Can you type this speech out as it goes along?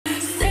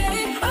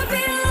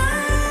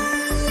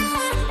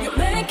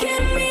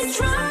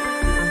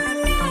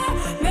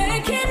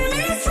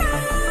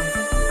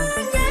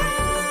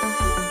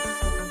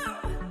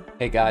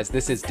Hey guys,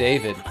 this is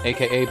David,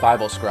 aka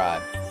Bible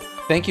Scribe.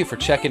 Thank you for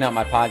checking out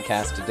my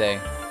podcast today.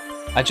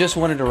 I just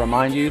wanted to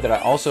remind you that I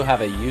also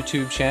have a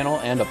YouTube channel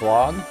and a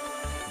blog.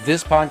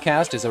 This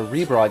podcast is a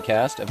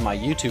rebroadcast of my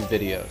YouTube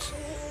videos.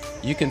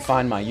 You can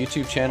find my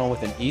YouTube channel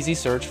with an easy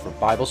search for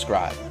Bible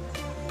Scribe.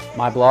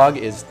 My blog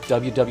is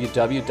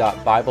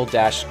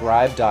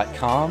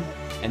www.bible-scribe.com,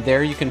 and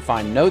there you can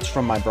find notes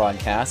from my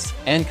broadcasts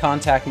and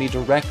contact me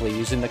directly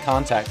using the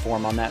contact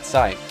form on that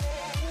site.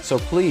 So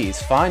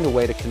please find a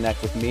way to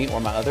connect with me or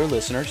my other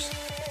listeners,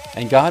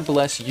 and God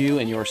bless you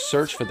in your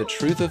search for the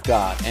truth of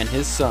God and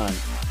His Son,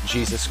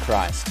 Jesus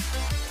Christ.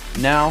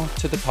 Now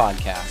to the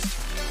podcast.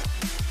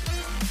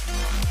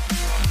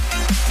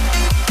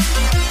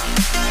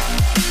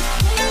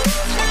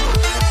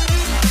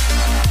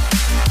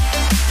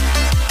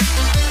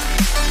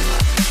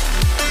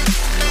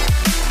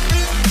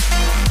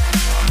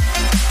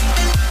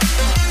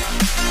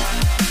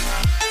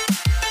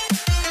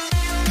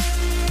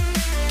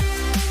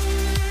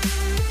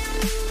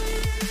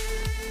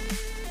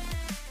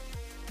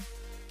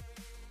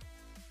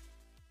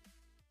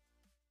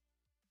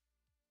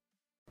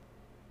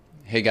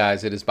 Hey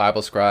guys, it is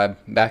Bible Scribe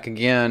back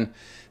again.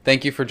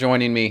 Thank you for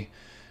joining me.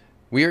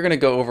 We are going to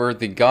go over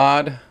the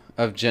God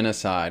of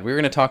genocide. We're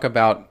going to talk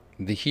about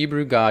the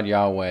Hebrew God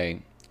Yahweh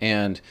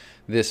and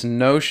this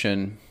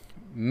notion,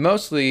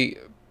 mostly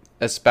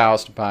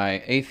espoused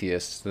by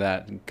atheists,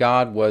 that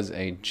God was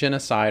a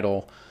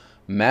genocidal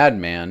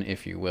madman,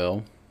 if you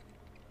will,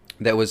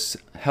 that was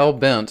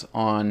hell-bent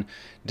on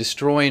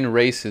destroying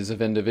races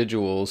of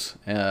individuals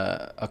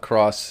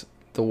across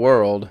the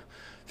world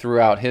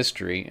throughout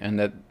history, and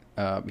that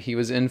he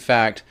was in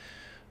fact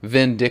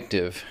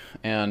vindictive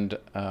and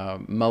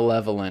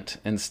malevolent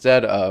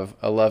instead of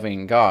a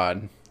loving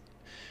God.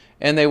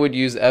 And they would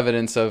use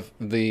evidence of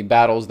the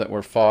battles that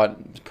were fought,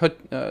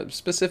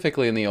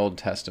 specifically in the Old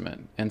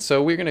Testament. And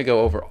so we're going to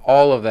go over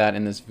all of that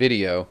in this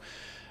video.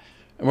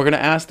 And we're going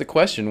to ask the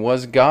question,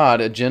 was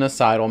God a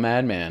genocidal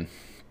madman?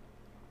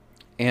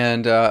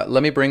 And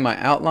let me bring my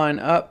outline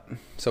up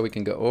so we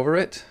can go over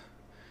it.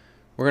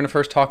 We're going to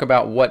first talk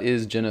about what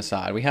is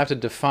genocide. We have to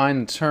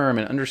define the term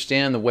and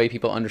understand the way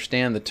people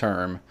understand the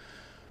term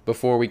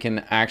before we can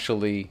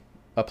actually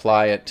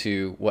apply it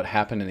to what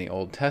happened in the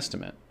Old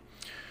Testament.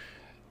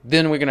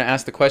 Then we're going to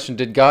ask the question,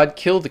 did God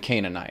kill the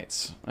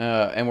Canaanites?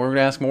 And we're going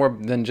to ask more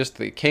than just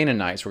the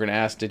Canaanites. We're going to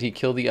ask, did he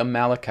kill the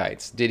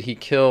Amalekites? Did he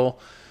kill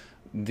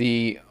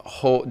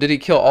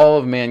all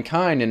of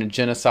mankind in a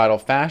genocidal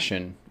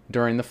fashion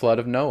during the flood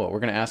of Noah? We're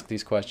going to ask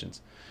these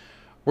questions.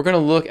 We're going to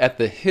look at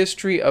the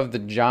history of the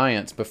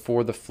giants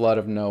before the flood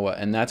of Noah,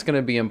 and that's going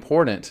to be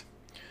important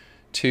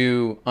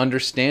to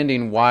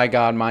understanding why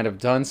God might have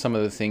done some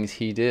of the things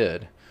he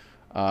did,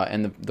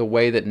 and the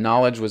way that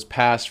knowledge was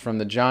passed from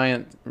the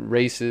giant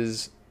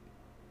races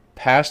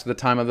past the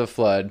time of the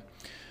flood,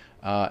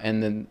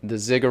 and then the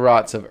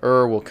ziggurats of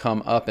Ur will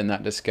come up in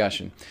that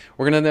discussion.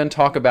 We're going to then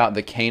talk about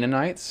the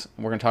Canaanites.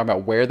 We're going to talk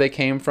about where they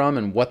came from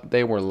and what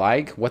they were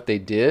like, what they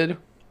did.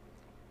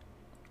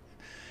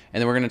 And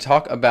then we're going to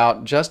talk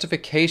about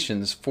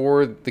justifications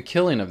for the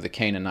killing of the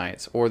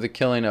Canaanites or the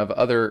killing of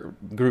other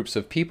groups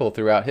of people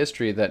throughout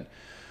history that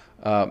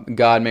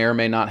God may or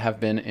may not have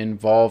been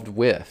involved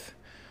with.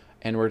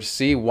 And we're to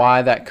see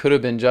why that could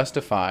have been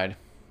justified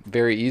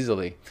very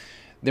easily.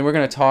 Then we're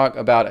going to talk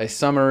about a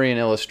summary and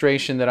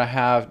illustration that I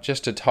have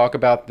just to talk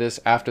about this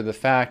after the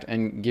fact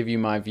and give you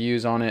my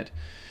views on it.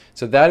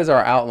 So that is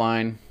our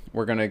outline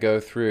we're going to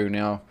go through.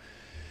 Now,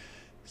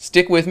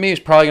 stick with me.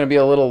 It's probably going to be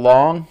a little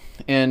long.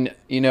 And,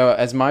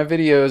 as my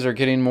videos are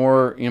getting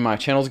more, my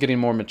channel's getting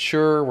more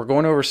mature, we're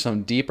going over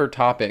some deeper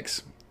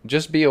topics.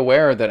 Just be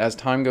aware that as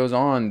time goes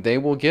on, they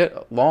will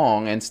get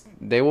long, and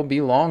they will be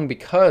long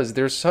because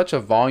there's such a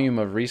volume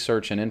of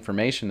research and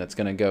information that's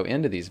going to go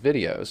into these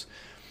videos.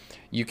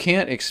 You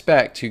can't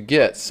expect to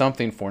get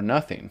something for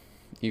nothing.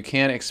 You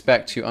can't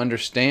expect to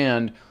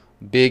understand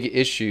big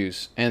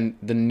issues and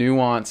the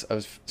nuance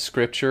of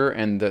Scripture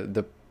and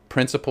the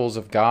principles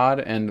of God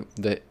and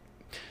the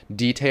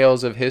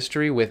details of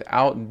history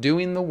without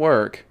doing the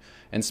work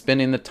and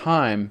spending the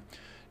time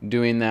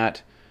doing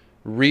that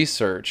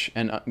research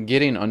and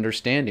getting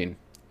understanding.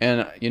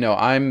 And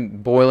I'm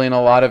boiling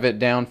a lot of it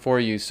down for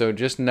you, so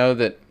just know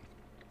that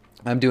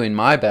I'm doing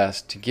my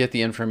best to get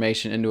the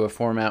information into a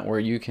format where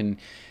you can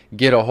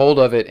get a hold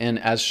of it in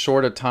as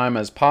short a time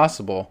as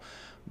possible.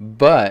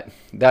 But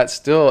that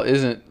still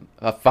isn't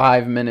a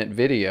 5-minute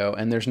video,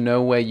 and there's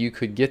no way you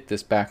could get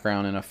this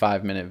background in a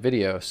 5-minute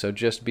video. So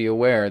just be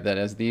aware that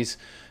as these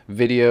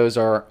videos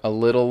are a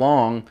little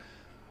long,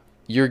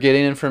 you're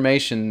getting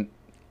information,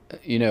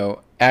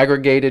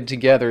 aggregated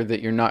together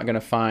that you're not going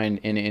to find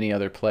in any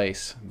other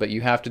place. But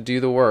you have to do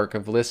the work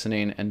of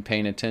listening and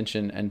paying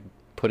attention and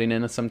putting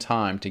in some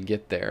time to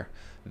get there.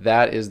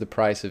 That is the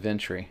price of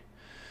entry.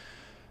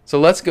 So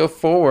let's go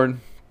forward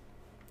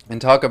and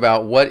talk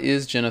about what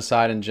is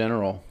genocide in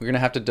general. We're going to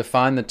have to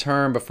define the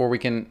term before we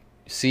can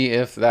see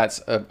if that's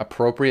an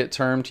appropriate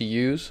term to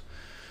use.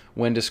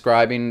 when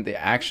describing the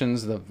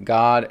actions of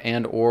God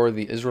and or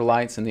the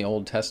Israelites in the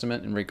Old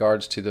Testament in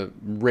regards to the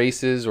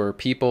races or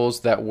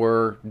peoples that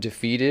were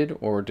defeated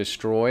or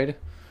destroyed.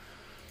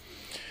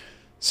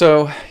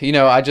 So,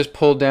 I just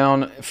pulled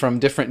down from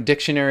different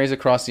dictionaries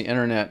across the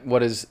internet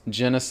what is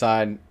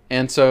genocide.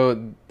 And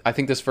so I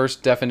think this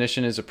first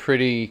definition is a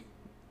pretty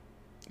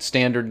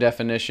standard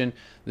definition.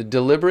 The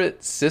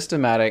deliberate,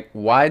 systematic,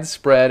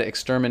 widespread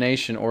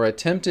extermination or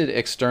attempted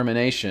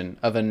extermination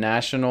of a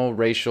national,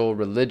 racial,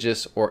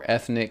 religious, or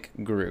ethnic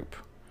group.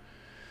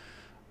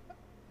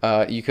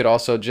 You could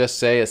also just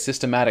say a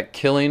systematic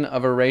killing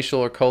of a racial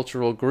or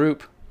cultural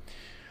group.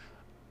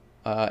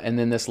 And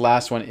then this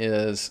last one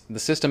is the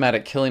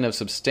systematic killing of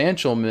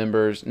substantial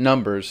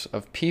numbers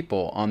of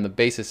people on the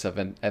basis of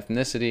an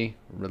ethnicity,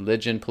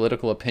 religion,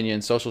 political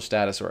opinion, social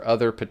status, or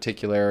other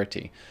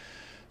particularity.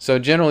 So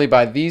generally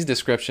by these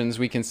descriptions,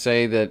 we can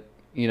say that,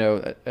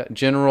 a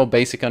general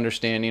basic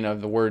understanding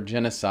of the word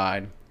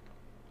genocide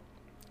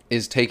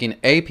is taking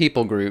a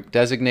people group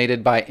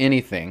designated by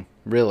anything,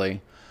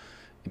 really,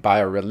 by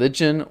a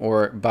religion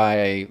or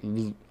by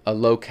a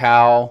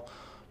locale,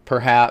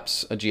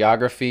 perhaps a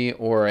geography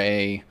or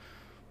a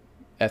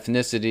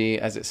ethnicity,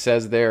 as it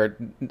says there,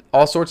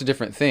 all sorts of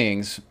different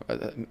things.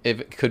 If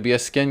it could be a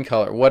skin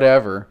color,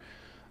 whatever,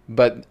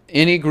 but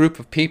any group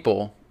of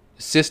people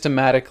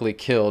systematically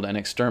killed and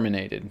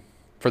exterminated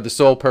for the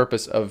sole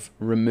purpose of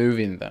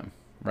removing them,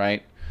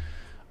 right?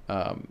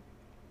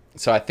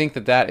 So I think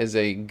that is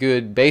a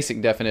good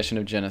basic definition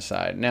of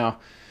genocide. Now,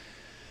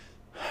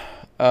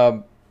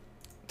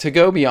 to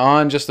go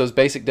beyond just those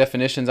basic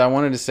definitions, I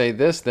wanted to say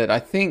this, that I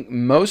think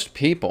most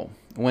people,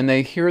 when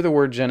they hear the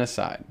word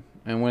genocide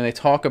and when they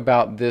talk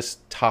about this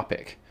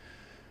topic,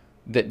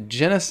 that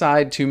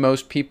genocide to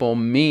most people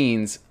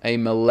means a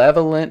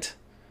malevolent,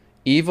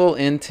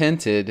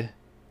 evil-intended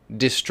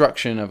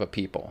destruction of a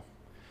people.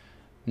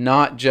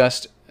 Not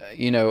just,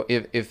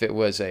 if it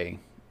was a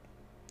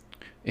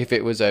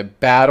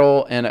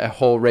battle and a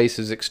whole race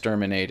is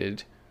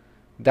exterminated.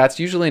 That's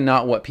usually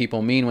not what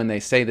people mean when they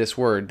say this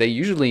word. They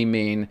usually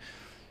mean,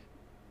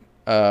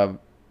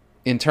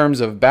 in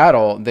terms of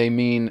battle, they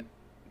mean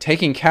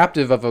taking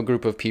captive of a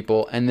group of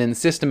people and then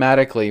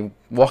systematically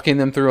walking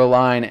them through a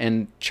line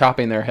and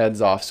chopping their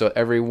heads off so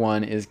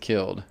everyone is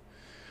killed.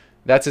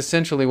 That's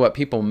essentially what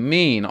people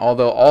mean,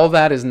 although all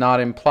that is not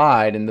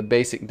implied in the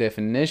basic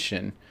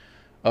definition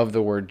of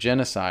the word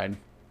genocide.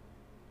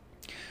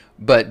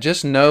 But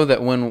just know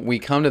that when we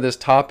come to this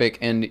topic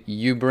and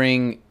you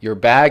bring your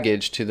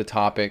baggage to the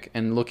topic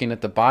and looking at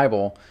the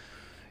Bible,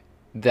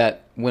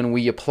 that when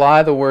we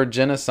apply the word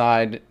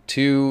genocide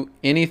to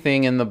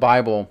anything in the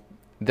Bible,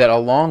 that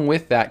along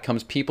with that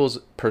comes people's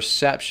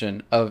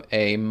perception of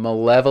a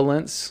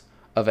malevolence,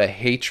 of a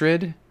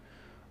hatred,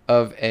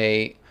 of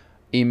a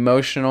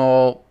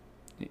emotional,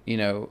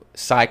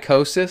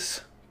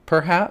 psychosis,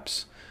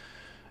 perhaps.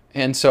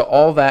 And so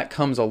all that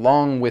comes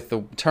along with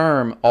the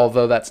term,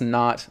 although that's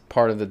not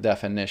part of the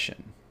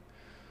definition.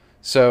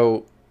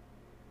 So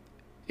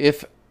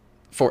if,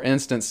 for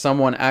instance,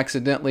 someone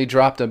accidentally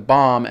dropped a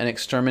bomb and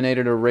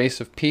exterminated a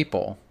race of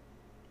people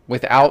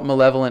without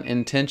malevolent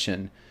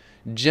intention,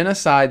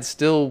 genocide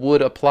still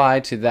would apply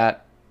to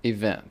that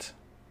event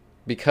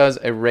because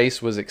a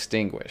race was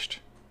extinguished.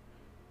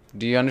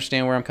 Do you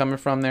understand where I'm coming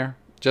from there?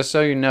 Just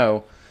so you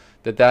know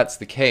that that's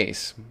the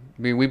case.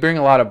 We bring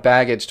a lot of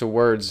baggage to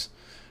words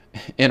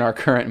in our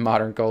current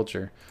modern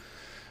culture.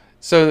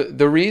 So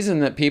the reason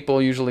that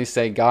people usually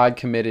say God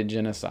committed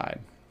genocide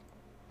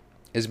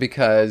is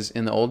because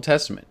in the Old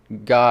Testament,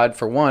 God,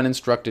 for one,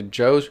 instructed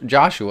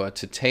Joshua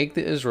to take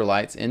the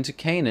Israelites into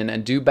Canaan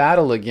and do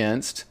battle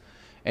against,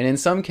 and in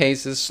some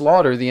cases,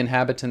 slaughter the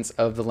inhabitants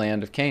of the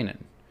land of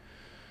Canaan.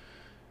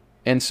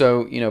 And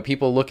so,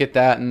 people look at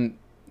that, and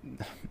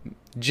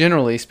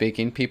generally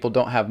speaking, people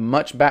don't have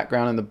much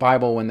background in the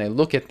Bible when they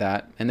look at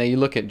that, and they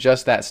look at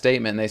just that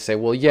statement and they say,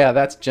 well, yeah,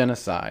 that's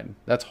genocide.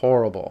 That's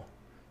horrible.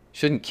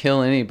 Shouldn't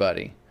kill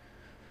anybody.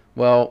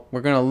 Well,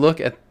 we're going to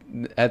look at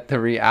the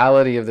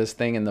reality of this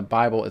thing in the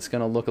Bible. It's going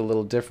to look a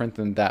little different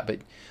than that. But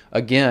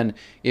again,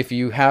 if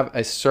you have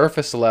a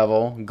surface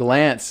level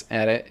glance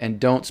at it and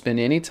don't spend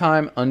any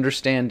time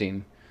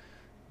understanding,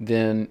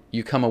 then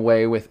you come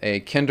away with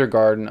a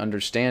kindergarten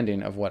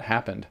understanding of what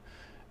happened.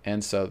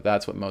 And so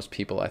that's what most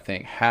people, I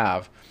think,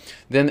 have.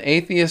 Then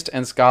atheist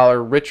and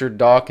scholar Richard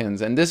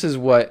Dawkins, and this is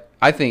what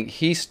I think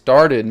he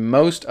started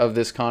most of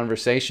this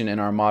conversation in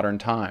our modern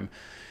time.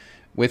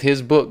 With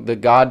his book, The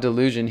God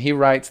Delusion, he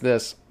writes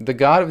this: the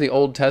God of the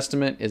Old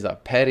Testament is a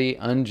petty,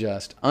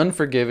 unjust,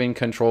 unforgiving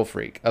control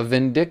freak, a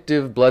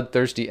vindictive,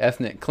 bloodthirsty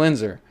ethnic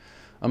cleanser,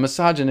 a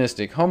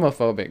misogynistic,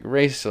 homophobic,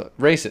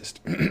 racist,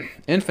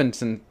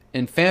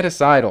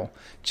 infanticidal,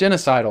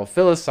 genocidal,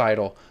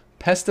 filicidal,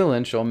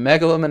 pestilential,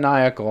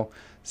 megalomaniacal,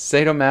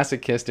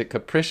 sadomasochistic,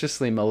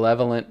 capriciously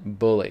malevolent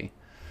bully.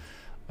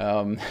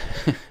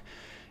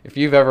 If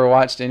you've ever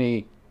watched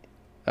any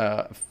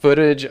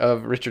footage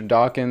of Richard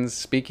Dawkins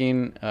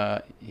speaking,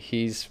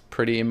 he's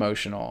pretty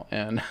emotional,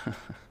 and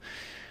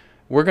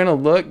We're going to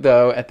look,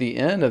 though, at the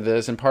end of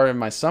this, and part of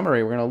my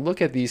summary, we're going to look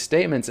at these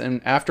statements,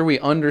 and after we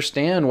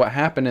understand what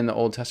happened in the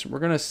Old Testament, we're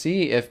going to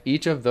see if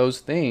each of those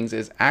things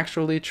is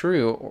actually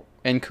true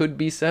and could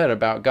be said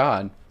about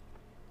God.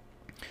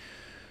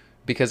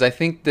 Because I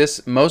think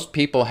most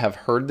people have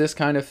heard this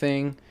kind of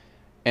thing,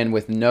 and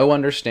with no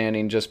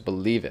understanding, just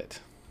believe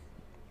it.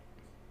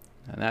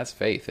 And that's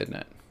faith, isn't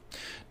it?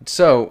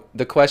 So,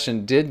 the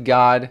question, did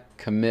God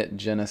commit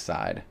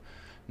genocide?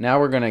 Now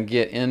we're going to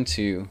get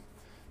into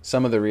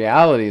some of the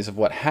realities of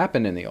what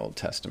happened in the Old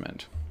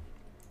Testament.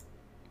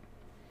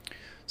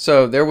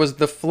 So there was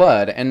the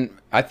flood, and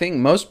I think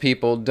most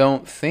people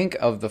don't think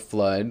of the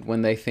flood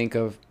when they think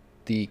of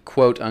the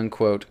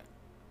quote-unquote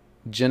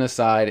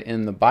genocide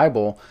in the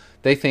Bible.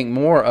 They think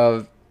more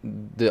of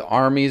the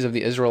armies of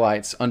the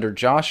Israelites under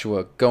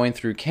Joshua going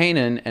through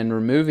Canaan and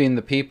removing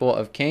the people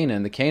of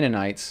Canaan, the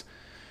Canaanites,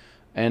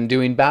 and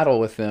doing battle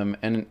with them,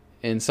 and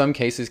in some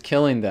cases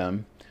killing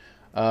them.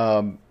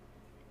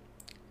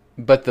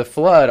 But the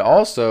flood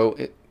also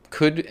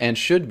could and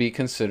should be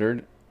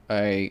considered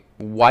a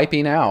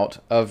wiping out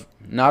of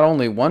not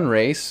only one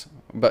race,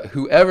 but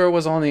whoever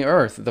was on the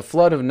earth. The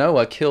flood of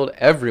Noah killed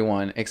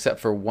everyone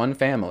except for one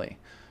family,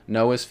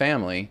 Noah's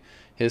family,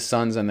 his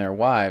sons and their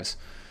wives.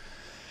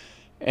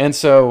 And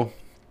so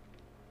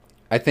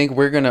I think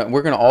we're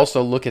gonna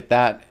also look at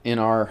that in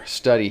our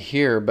study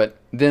here. But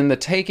then the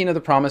taking of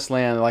the promised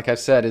land, like I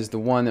said, is the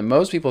one that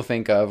most people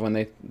think of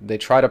when they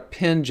try to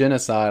pin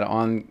genocide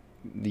on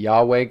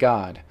Yahweh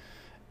God,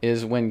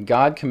 is when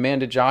God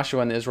commanded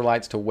Joshua and the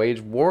Israelites to wage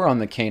war on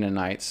the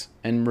Canaanites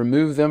and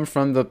remove them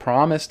from the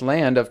promised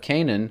land of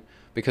Canaan,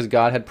 because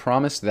God had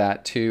promised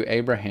that to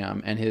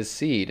Abraham and his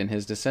seed and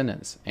his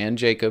descendants and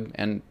Jacob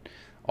and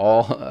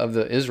all of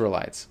the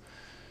Israelites.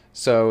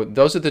 So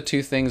those are the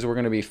two things we're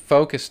going to be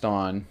focused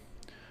on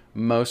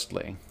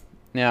mostly.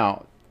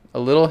 Now, a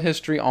little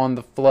history on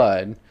the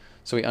flood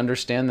so we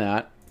understand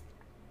that.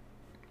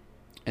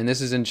 And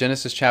this is in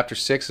Genesis chapter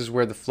 6 is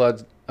where the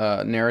flood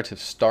narrative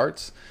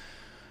starts.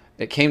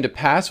 It came to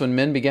pass when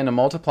men began to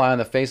multiply on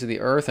the face of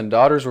the earth and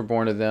daughters were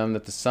born to them,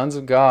 that the sons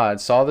of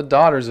God saw the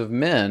daughters of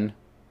men,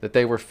 that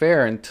they were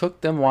fair, and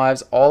took them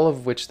wives, all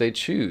of which they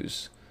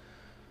choose.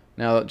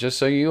 Now, just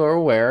so you are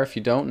aware, if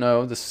you don't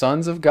know, the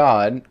sons of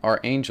God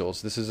are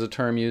angels. This is a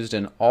term used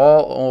in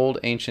all old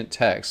ancient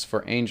texts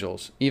for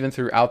angels, even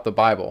throughout the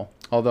Bible.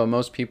 Although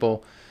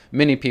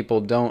many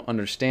people don't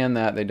understand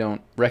that, they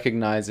don't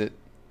recognize it,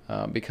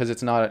 because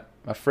it's not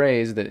a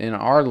phrase that in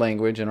our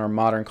language, in our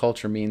modern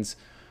culture, means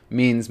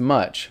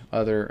much,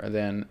 other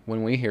than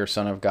when we hear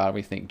Son of God,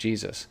 we think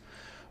Jesus.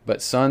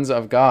 But sons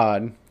of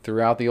God,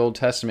 throughout the Old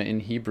Testament in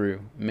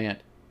Hebrew,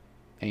 meant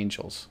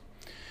angels.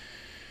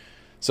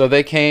 So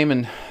they came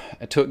and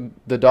took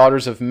the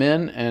daughters of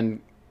men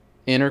and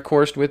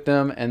intercoursed with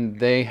them, and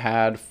they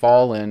had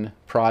fallen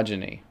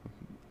progeny.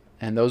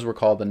 And those were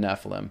called the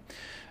Nephilim.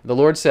 The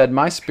Lord said,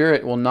 "My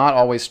spirit will not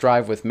always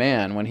strive with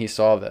man," when he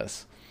saw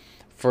this.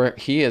 "For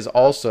he is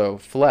also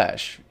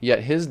flesh,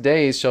 yet his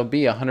days shall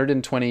be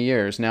 120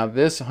 years. Now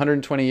this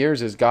 120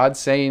 years is God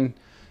saying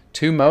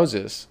to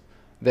Moses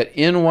that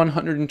in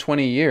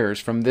 120 years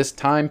from this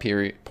time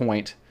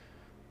point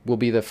will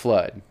be the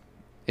flood.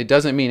 It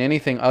doesn't mean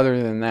anything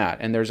other than that.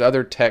 And there's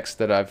other texts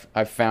that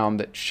I've found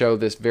that show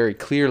this very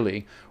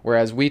clearly,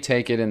 whereas we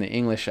take it in the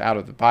English out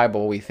of the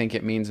Bible, we think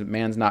it means that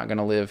man's not going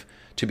to live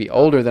to be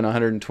older than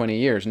 120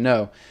 years.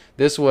 No,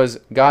 this was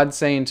God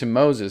saying to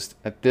Moses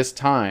at this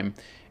time,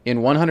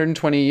 in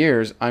 120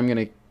 years, I'm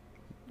going to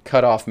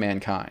cut off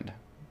mankind.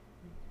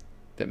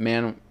 That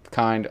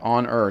mankind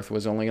on earth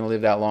was only going to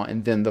live that long,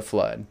 and then the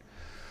flood.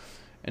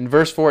 In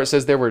verse 4, it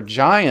says, "There were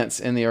giants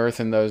in the earth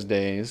in those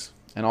days,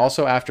 and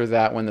also after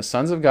that, when the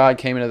sons of God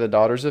came into the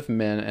daughters of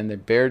men, and they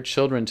bare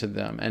children to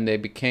them, and they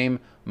became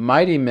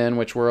mighty men,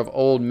 which were of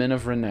old, men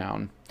of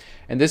renown."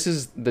 And this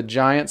is the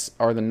giants,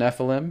 are the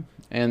Nephilim,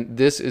 and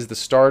this is the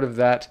start of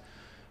that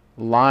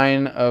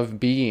line of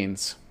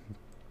beings.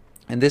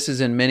 And this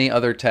is in many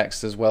other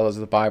texts as well as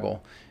the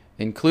Bible,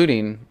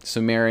 including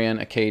Sumerian,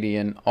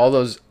 Akkadian, all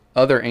those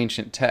other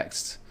ancient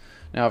texts.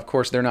 Now, of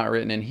course, they're not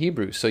written in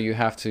Hebrew, so you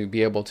have to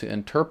be able to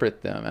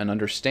interpret them and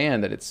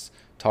understand that it's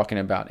talking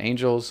about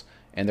angels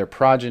and their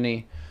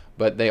progeny,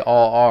 but they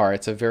all are.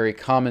 It's a very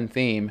common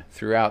theme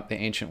throughout the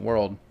ancient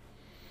world.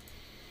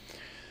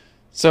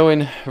 So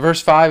in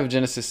verse 5 of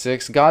Genesis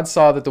 6, God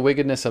saw that the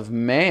wickedness of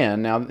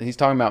man, now he's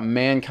talking about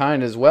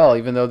mankind as well,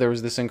 even though there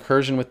was this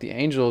incursion with the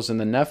angels and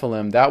the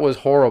Nephilim, that was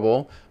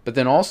horrible, but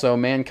then also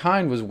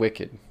mankind was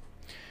wicked.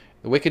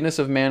 The wickedness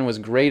of man was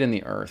great in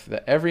the earth,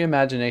 that every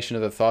imagination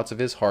of the thoughts of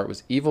his heart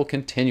was evil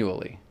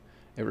continually.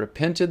 It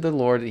repented the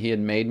Lord that he had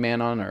made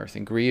man on earth,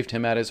 and grieved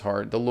him at his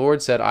heart. The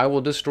Lord said, "I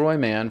will destroy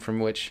man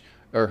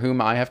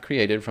whom I have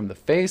created from the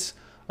face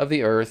of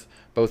the earth,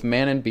 both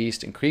man and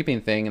beast, and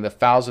creeping thing, and the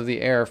fowls of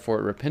the air, for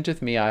it repenteth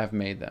me I have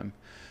made them."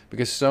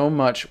 Because so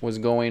much was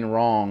going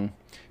wrong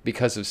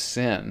because of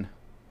sin.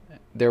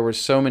 There were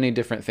so many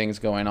different things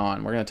going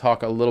on. We're going to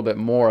talk a little bit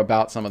more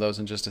about some of those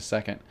in just a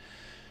second.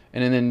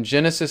 And then in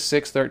Genesis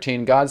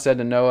 6:13, God said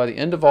to Noah, "The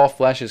end of all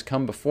flesh is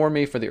come before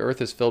me, for the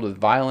earth is filled with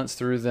violence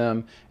through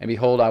them, and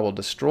behold, I will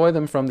destroy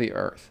them from the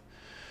earth."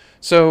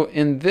 So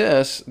in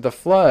this, the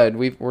flood,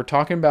 we're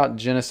talking about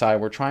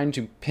genocide. We're trying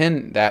to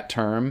pin that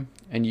term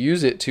and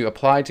use it to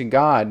apply to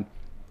God.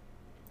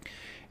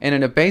 And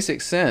in a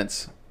basic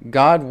sense,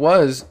 God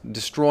was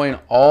destroying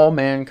all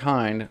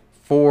mankind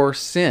for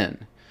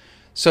sin.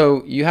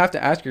 So you have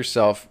to ask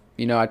yourself,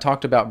 I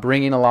talked about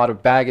bringing a lot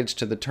of baggage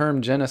to the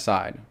term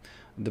genocide.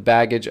 The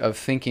baggage of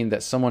thinking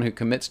that someone who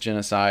commits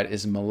genocide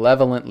is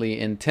malevolently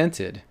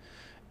intended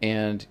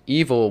and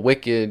evil,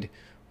 wicked,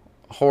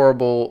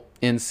 horrible,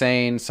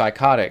 insane,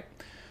 psychotic.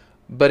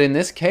 But in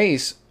this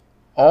case,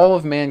 all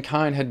of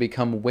mankind had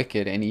become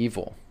wicked and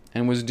evil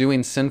and was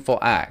doing sinful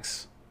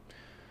acts.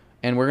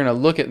 And we're going to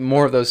look at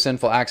more of those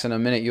sinful acts in a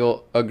minute.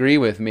 You'll agree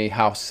with me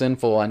how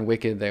sinful and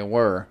wicked they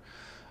were.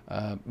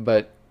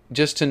 But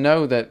just to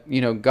know that,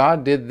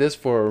 God did this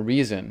for a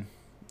reason.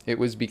 It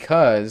was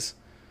because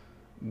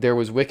there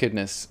was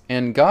wickedness.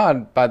 And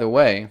God, by the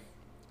way,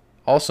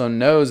 also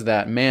knows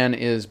that man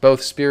is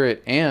both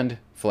spirit and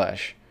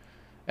flesh.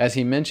 As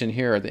he mentioned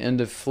here, the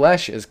end of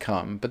flesh is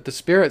come, but the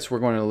spirits were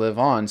going to live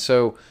on.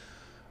 So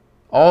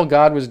all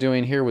God was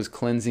doing here was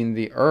cleansing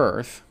the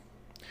earth,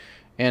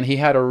 and he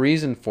had a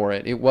reason for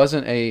it. It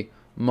wasn't a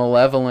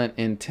malevolent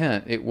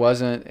intent. It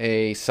wasn't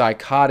a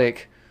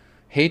psychotic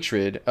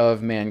hatred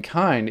of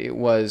mankind. It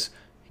was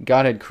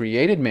God had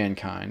created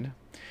mankind,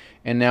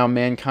 and now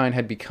mankind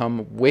had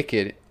become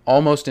wicked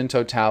almost in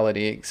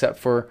totality, except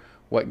for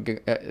what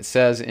it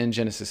says in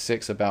Genesis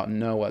 6 about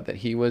Noah, that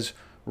he was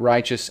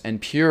righteous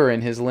and pure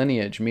in his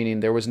lineage,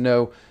 meaning there was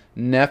no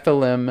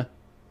Nephilim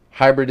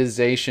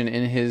hybridization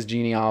in his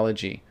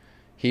genealogy.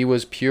 He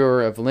was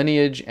pure of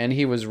lineage, and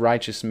he was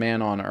righteous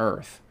man on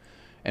earth.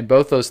 And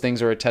both those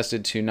things are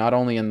attested to not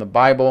only in the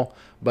Bible,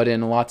 but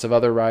in lots of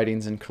other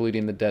writings,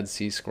 including the Dead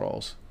Sea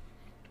Scrolls.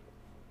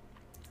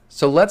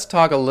 So let's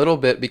talk a little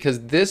bit,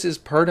 because this is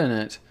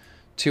pertinent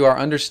to our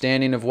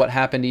understanding of what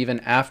happened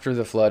even after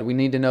the flood. We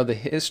need to know the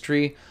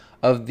history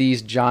of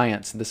these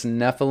giants, this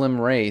Nephilim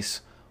race.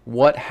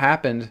 What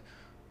happened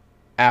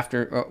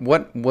after,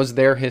 what was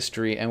their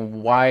history,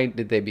 and why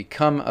did they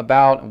become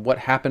about, and what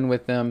happened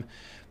with them?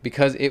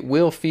 Because it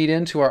will feed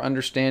into our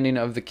understanding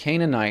of the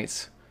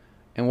Canaanites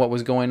and what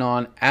was going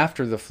on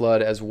after the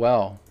flood as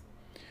well.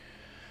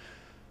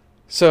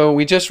 So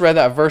we just read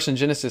that verse in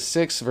Genesis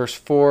 6, verse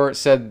 4. It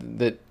said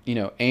that,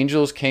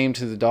 angels came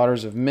to the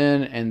daughters of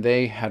men and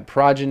they had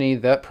progeny.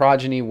 That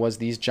progeny was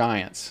these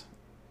giants.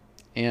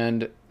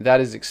 And that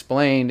is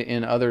explained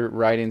in other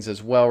writings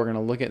as well. We're going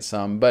to look at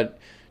some. But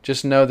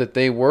just know that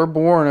they were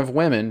born of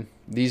women,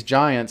 these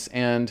giants,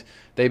 and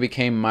they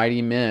became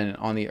mighty men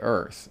on the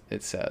earth,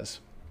 it says.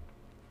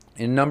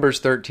 In Numbers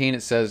 13,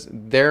 it says,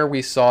 "There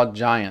we saw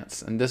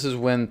giants." And this is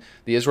when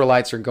the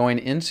Israelites are going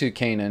into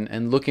Canaan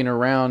and looking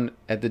around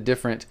at the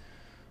different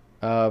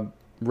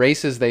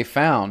races they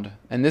found.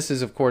 And this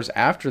is, of course,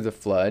 after the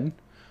flood.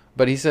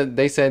 But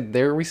they said,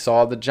 "There we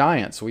saw the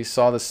giants. We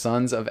saw the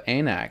sons of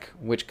Anak,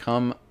 which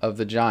come of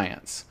the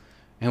giants.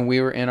 And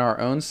we were in our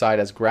own sight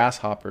as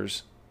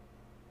grasshoppers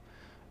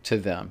to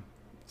them."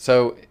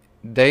 So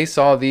they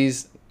saw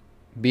these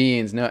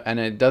beings, and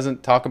it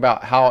doesn't talk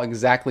about how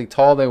exactly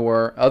tall they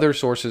were. Other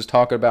sources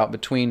talk about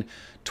between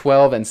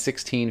 12 and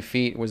 16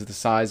 feet was the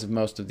size of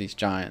most of these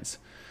giants.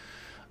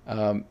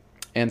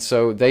 And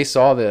so they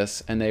saw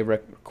this, and they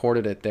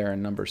recorded it there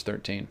in Numbers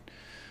 13.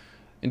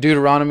 In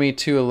Deuteronomy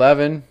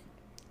 2:11,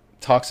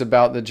 talks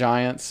about the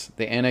giants,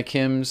 the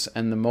Anakims,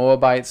 and the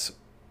Moabites.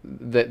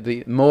 That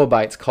the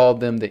Moabites called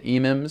them the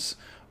Emims,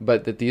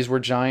 but that these were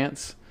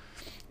giants.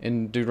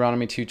 In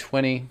Deuteronomy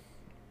 2:20,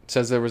 it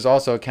says there was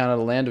also a account of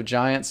the land of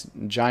giants.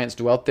 Giants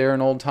dwelt there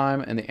in old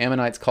time, and the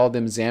Ammonites called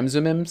them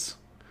Zamzumims.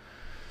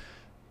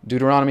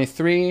 Deuteronomy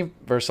 3,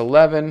 verse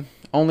 11,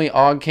 "Only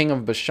Og, king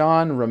of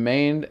Bashan,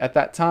 remained at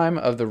that time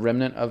of the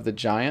remnant of the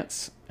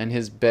giants, and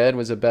his bed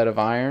was a bed of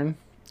iron,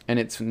 and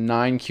it's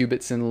 9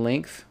 cubits in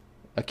length."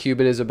 A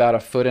cubit is about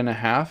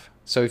 1.5 feet.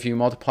 So if you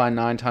multiply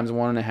 9 times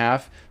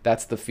 1.5,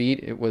 that's the feet.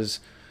 It was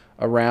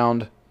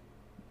around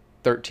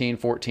 13,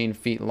 14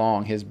 feet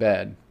long, his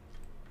bed.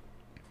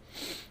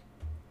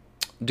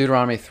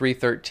 Deuteronomy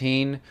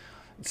 3:13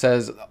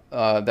 says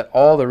that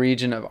all the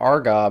region of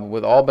Argob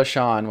with all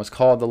Bashan was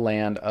called the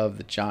land of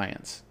the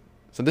giants.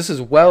 So this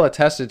is well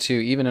attested to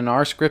even in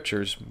our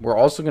scriptures. We're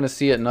also going to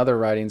see it in other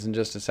writings in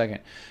just a second.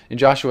 In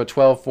Joshua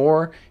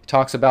 12:4, he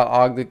talks about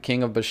Og, the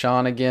king of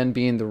Bashan, again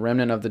being the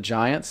remnant of the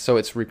giants. So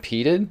it's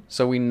repeated.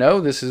 So we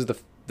know this is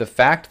the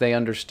fact they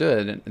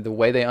understood, and the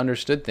way they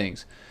understood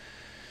things.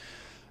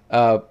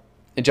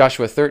 In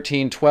Joshua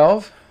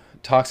 13:12,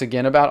 talks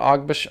again about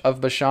Og of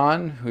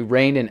Bashan, who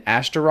reigned in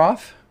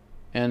Ashtaroth,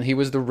 and he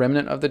was the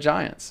remnant of the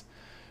giants.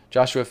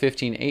 Joshua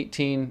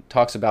 15:18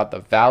 talks about the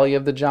valley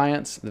of the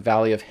giants, the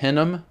valley of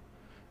Hinnom,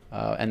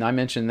 and I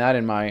mentioned that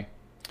in my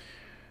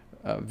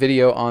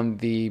video on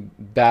the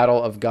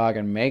battle of Gog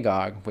and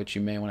Magog, which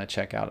you may want to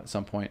check out at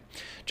some point.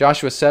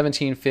 Joshua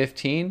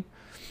 17:15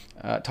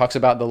 talks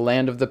about the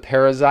land of the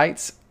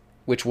Perizzites,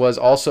 which was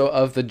also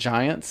of the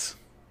giants.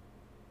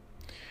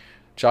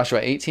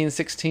 Joshua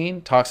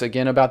 18:16 talks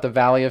again about the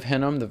valley of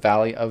Hinnom, the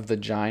valley of the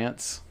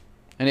giants.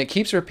 And it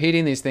keeps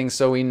repeating these things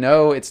so we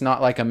know it's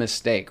not like a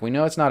mistake. We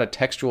know it's not a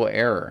textual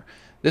error.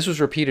 This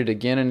was repeated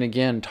again and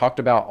again, talked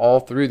about all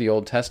through the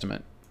Old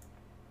Testament.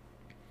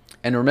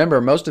 And remember,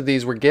 most of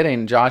these we're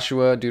getting,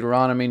 Joshua,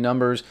 Deuteronomy,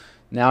 Numbers,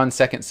 now in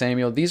 2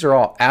 Samuel. These are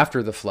all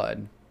after the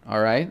flood,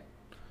 all right?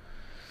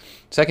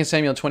 2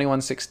 Samuel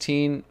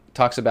 21:16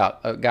 talks about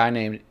a guy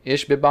named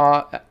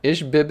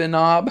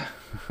Ishbibenob,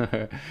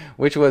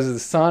 which was the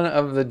son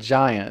of the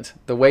giant,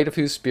 the weight of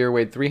whose spear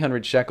weighed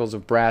 300 shekels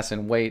of brass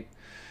in weight.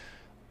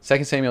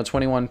 2 Samuel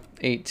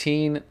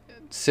 21:18,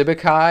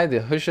 Sibbecai, the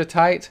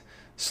Hushathite,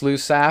 slew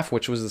Saph,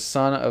 which was the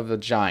son of the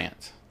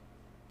giant.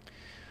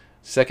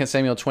 2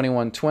 Samuel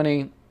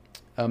 21:20,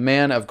 a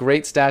man of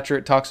great stature,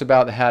 it talks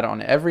about, that had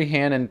on every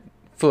hand and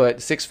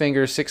foot 6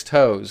 fingers, 6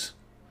 toes,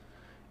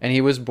 and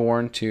he was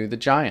born to the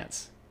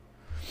giants.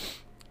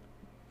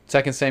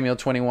 2 Samuel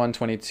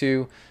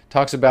 21:22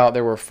 talks about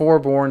there were 4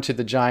 born to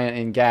the giant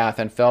in Gath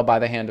and fell by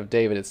the hand of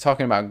David. It's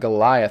talking about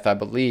Goliath, I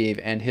believe,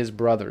 and his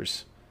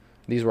brothers.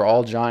 These were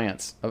all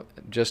giants.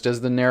 Just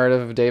as the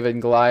narrative of David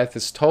and Goliath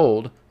is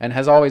told, and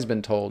has always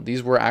been told,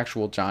 these were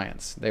actual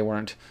giants. They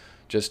weren't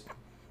just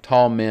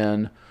tall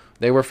men.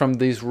 They were from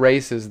these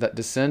races that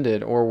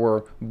descended or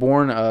were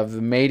born of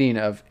the mating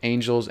of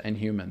angels and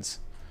humans.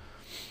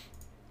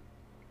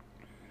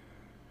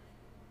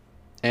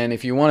 And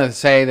if you want to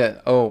say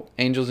that, oh,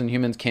 angels and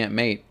humans can't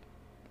mate,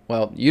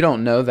 well, you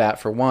don't know that,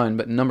 for one,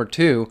 but number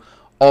 2,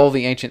 all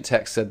the ancient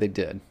texts said they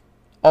did.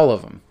 All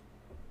of them.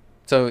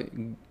 So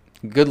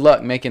good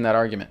luck making that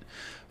argument.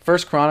 1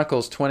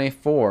 Chronicles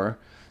 24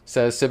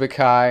 says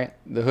Sibbecai,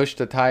 the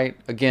Hushathite.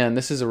 Again,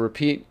 this is a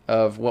repeat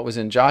of what was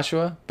in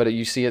Joshua, but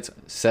you see it's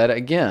said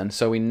again.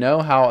 So we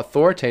know how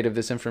authoritative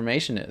this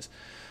information is.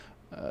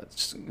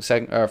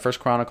 1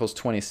 Chronicles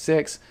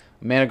 26,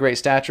 man of great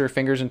stature,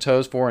 fingers and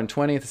toes 4 and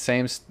 20, the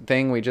same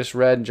thing we just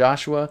read in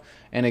Joshua,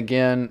 and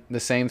again the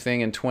same thing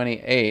in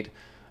 28,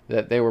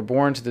 that they were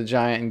born to the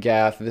giant in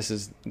Gath. This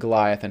is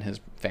Goliath and his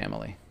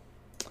family.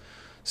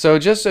 So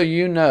just so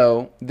you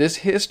know, this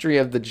history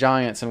of the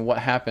giants and what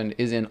happened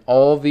is in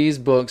all these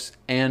books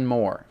and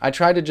more. I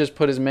tried to just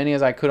put as many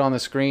as I could on the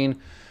screen.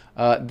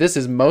 This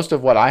is most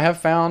of what I have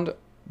found,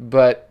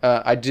 but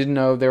I did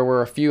know there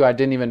were a few I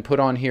didn't even put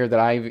on here that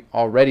I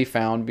already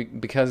found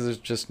because there's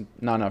just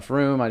not enough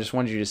room. I just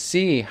wanted you to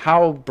see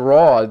how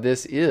broad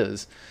this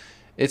is.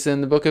 It's in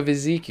the book of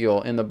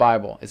Ezekiel in the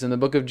Bible. It's in the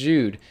book of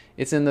Jude.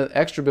 It's in the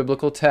extra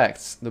biblical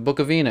texts, the book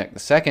of Enoch, the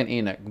second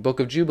Enoch, the book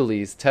of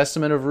Jubilees,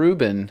 Testament of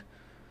Reuben,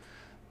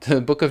 the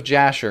book of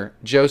Jasher.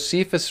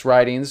 Josephus'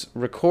 writings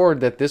record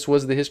that this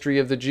was the history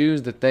of the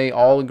Jews, that they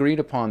all agreed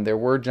upon. There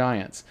were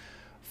giants.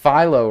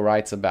 Philo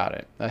writes about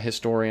it, a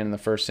historian in the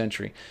 1st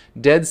century.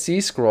 Dead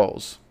Sea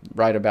Scrolls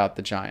write about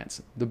the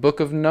giants. The book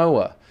of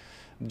Noah.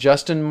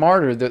 Justin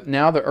Martyr,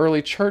 now the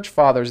early church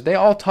fathers, they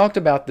all talked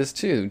about this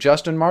too.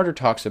 Justin Martyr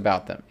talks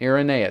about them.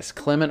 Irenaeus,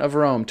 Clement of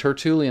Rome,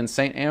 Tertullian,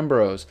 St.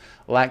 Ambrose,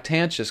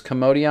 Lactantius,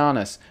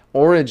 Commodianus,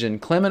 Origen,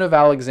 Clement of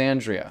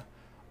Alexandria.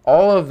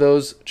 All of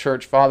those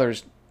church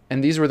fathers,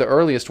 and these were the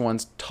earliest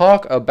ones,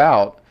 talk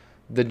about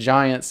the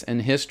giants in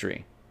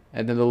history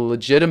and the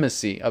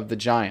legitimacy of the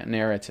giant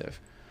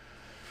narrative.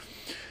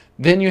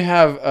 Then you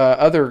have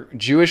other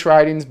Jewish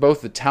writings,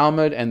 both the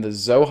Talmud and the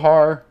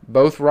Zohar,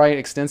 both write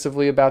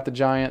extensively about the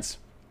giants.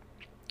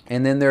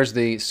 And then there's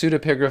the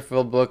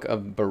pseudepigraphal book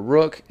of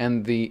Baruch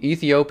and the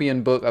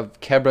Ethiopian book of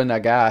Kebra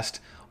Nagast,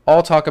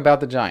 all talk about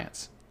the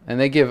giants. And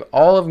they give,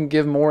 all of them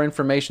give more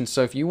information.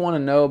 So if you want to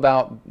know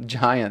about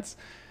giants,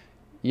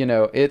 you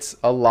know, it's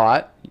a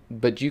lot,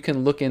 but you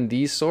can look in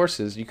these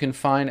sources. You can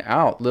find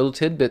out little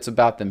tidbits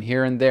about them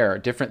here and there,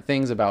 different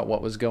things about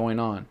what was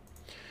going on.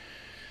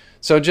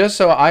 So just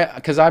so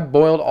because I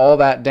boiled all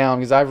that down,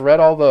 because I've read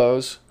all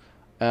those,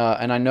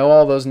 and I know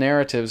all those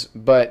narratives,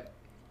 but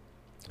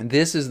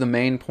this is the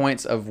main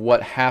points of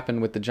what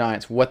happened with the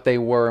giants, what they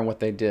were and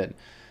what they did.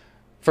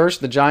 First,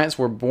 the giants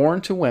were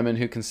born to women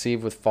who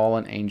conceived with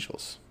fallen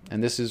angels,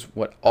 and this is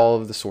what all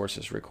of the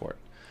sources record.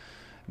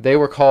 They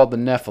were called the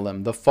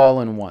Nephilim, the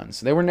fallen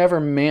ones. They were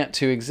never meant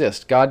to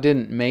exist. God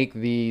didn't make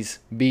these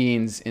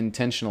beings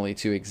intentionally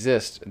to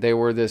exist. They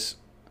were this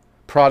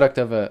product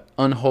of an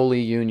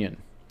unholy union.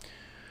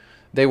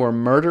 They were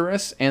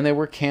murderous and they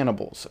were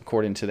cannibals,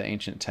 according to the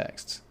ancient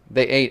texts.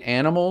 They ate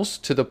animals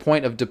to the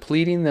point of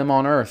depleting them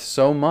on earth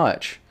so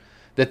much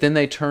that then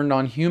they turned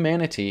on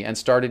humanity and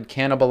started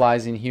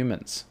cannibalizing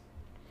humans.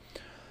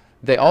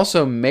 They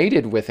also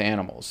mated with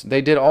animals.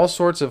 They did all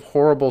sorts of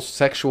horrible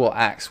sexual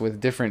acts with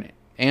different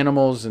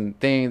animals and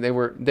things. They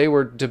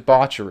were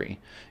debauchery.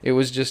 It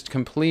was just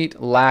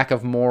complete lack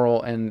of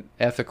moral and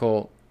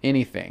ethical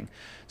anything.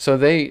 So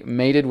they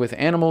mated with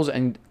animals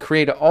and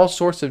created all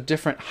sorts of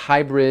different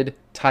hybrid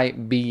type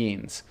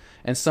beings.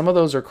 And some of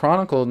those are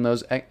chronicled in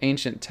those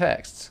ancient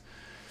texts.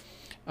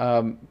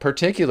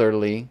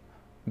 Particularly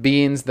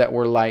beings that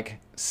were like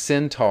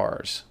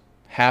centaurs,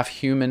 half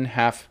human,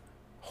 half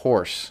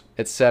horse,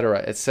 etc.,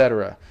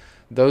 etc.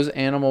 Those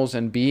animals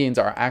and beings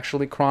are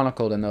actually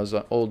chronicled in those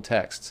old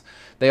texts.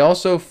 They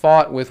also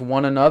fought with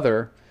one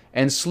another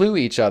and slew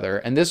each other.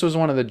 And this was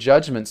one of the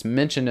judgments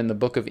mentioned in the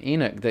book of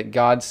Enoch that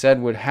God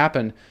said would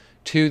happen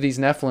to these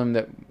Nephilim,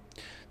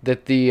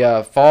 that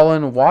the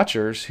fallen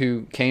watchers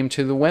who came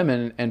to the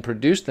women and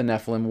produced the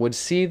Nephilim would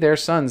see their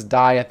sons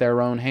die at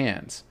their own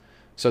hands.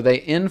 So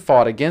they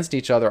infought against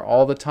each other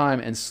all the time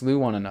and slew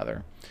one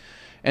another.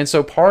 And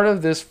so part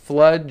of this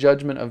flood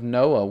judgment of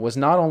Noah was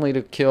not only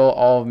to kill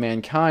all of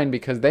mankind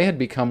because they had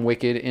become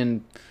wicked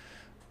in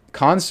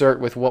concert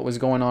with what was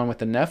going on with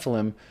the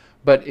Nephilim,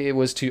 but it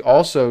was to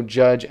also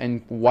judge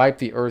and wipe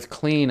the earth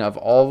clean of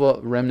all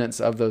the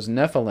remnants of those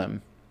Nephilim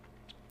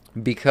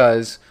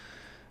because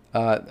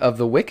of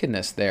the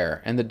wickedness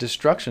there and the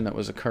destruction that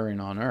was occurring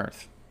on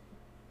earth.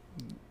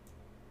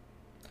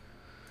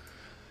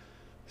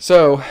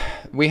 So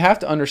we have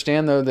to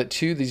understand, though, that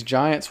too, these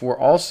giants were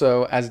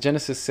also, as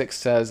Genesis 6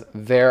 says,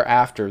 there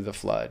after the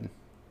flood.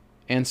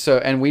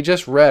 And we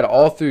just read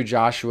all through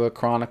Joshua,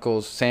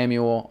 Chronicles,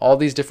 Samuel, all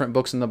these different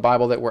books in the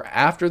Bible that were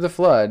after the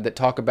flood that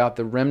talk about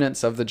the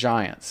remnants of the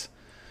giants.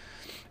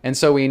 And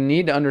so we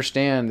need to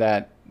understand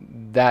that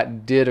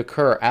that did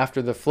occur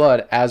after the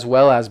flood as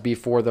well as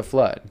before the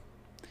flood.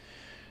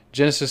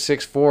 Genesis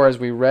 6:4, as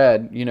we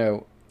read,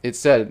 it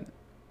said,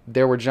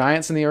 there were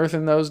giants in the earth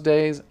in those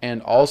days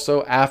and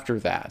also after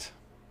that.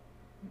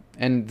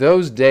 And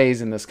those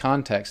days in this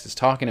context is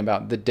talking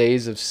about the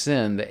days of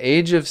sin, the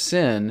age of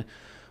sin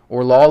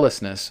or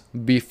lawlessness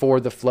before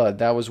the flood.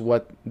 That was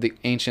what the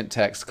ancient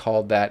text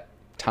called that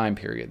time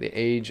period, the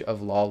age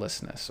of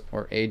lawlessness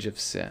or age of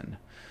sin.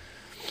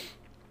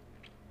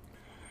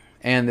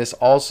 And this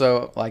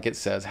also, like it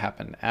says,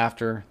 happened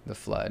after the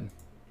flood.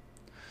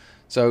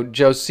 So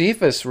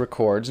Josephus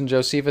records, and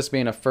Josephus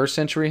being a first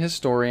century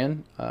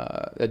historian,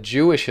 a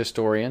Jewish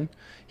historian,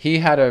 he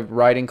had a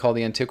writing called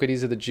the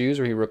Antiquities of the Jews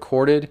where he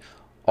recorded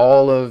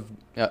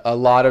a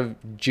lot of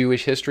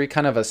Jewish history,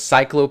 kind of a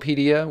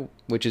cyclopedia,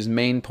 which is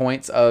main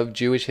points of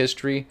Jewish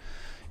history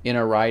in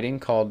a writing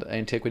called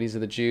Antiquities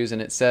of the Jews.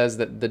 And it says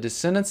that the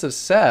descendants of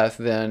Seth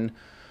then,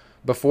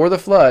 before the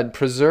flood,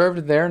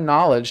 preserved their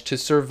knowledge to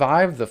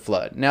survive the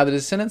flood. Now the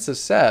descendants of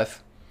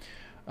Seth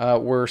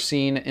were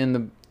seen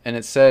and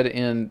it said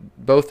in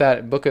both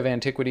that book of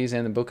Antiquities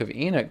and the book of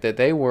Enoch that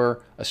they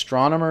were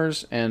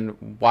astronomers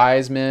and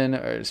wise men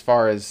as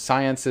far as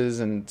sciences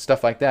and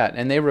stuff like that.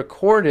 And they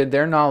recorded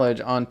their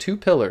knowledge on two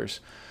pillars.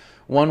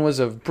 One was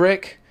of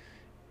brick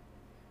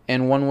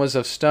and one was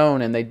of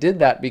stone. And they did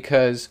that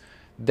because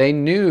they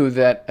knew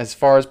that as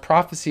far as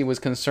prophecy was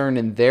concerned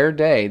in their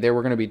day, there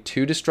were going to be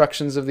two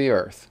destructions of the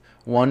earth,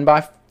 one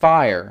by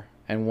fire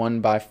and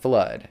one by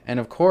flood. And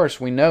of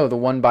course, we know the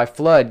one by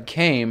flood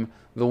came.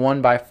 The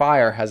one by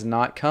fire has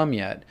not come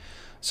yet.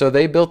 So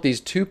they built these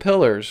two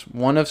pillars,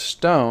 one of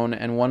stone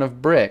and one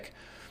of brick.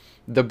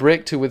 The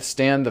brick to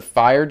withstand the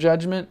fire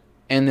judgment,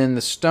 and then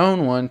the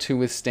stone one to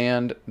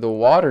withstand the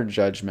water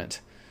judgment.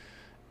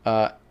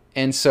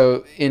 And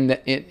so in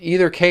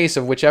either case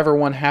of whichever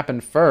one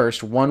happened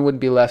first, one would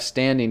be left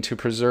standing to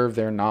preserve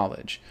their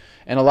knowledge.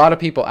 And a lot of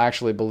people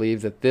actually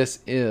believe that this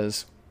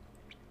is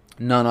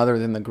none other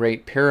than the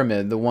Great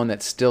Pyramid, the one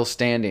that's still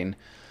standing.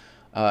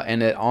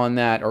 And that on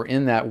that or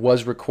in that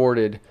was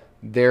recorded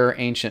their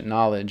ancient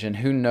knowledge. And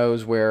who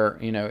knows where,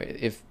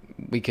 if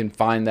we can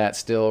find that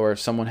still, or if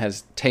someone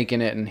has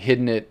taken it and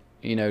hidden it,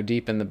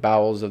 deep in the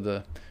bowels of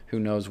the who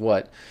knows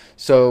what.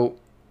 So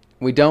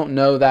we don't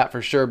know that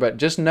for sure, but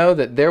just know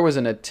that there was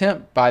an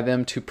attempt by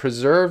them to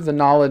preserve the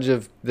knowledge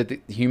that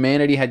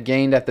humanity had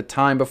gained at the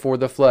time before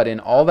the flood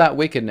in all that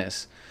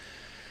wickedness.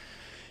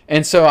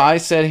 And so I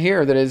said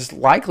here that it is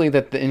likely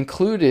that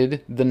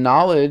included the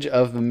knowledge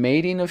of the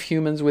mating of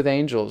humans with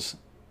angels,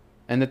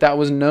 and that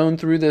was known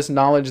through this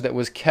knowledge that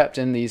was kept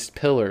in these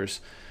pillars,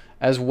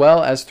 as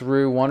well as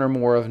through one or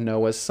more of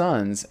Noah's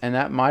sons. And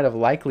that might have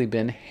likely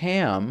been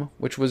Ham,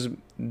 which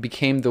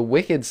became the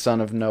wicked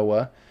son of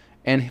Noah,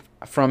 and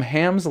from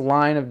Ham's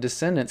line of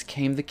descendants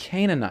came the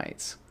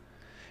Canaanites.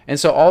 And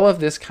so all of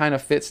this kind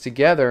of fits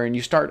together, and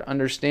you start to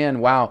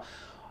understand, wow,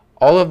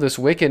 all of this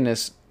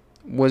wickedness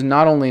was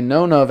not only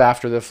known of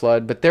after the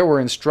flood, but there were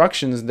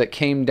instructions that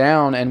came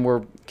down and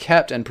were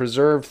kept and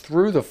preserved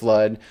through the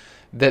flood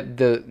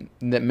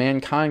that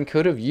mankind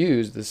could have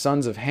used, the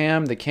sons of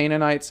Ham, the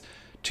Canaanites,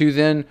 to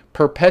then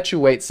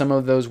perpetuate some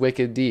of those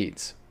wicked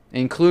deeds,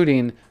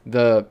 including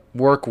the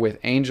work with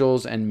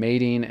angels and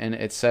mating and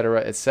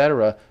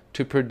etc.,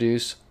 to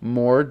produce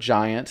more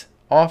giant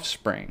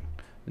offspring,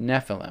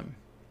 Nephilim.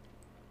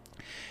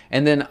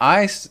 And then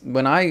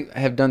when I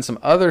have done some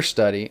other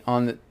study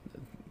on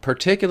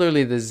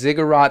particularly the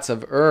ziggurats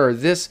of Ur,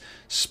 this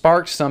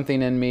sparked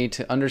something in me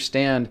to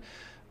understand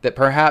that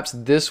perhaps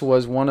this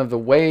was one of the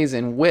ways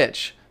in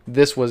which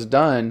this was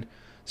done.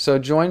 So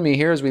join me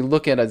here as we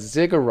look at a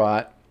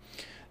ziggurat.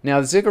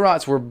 Now, the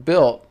ziggurats were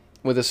built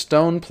with a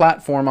stone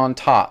platform on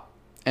top,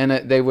 and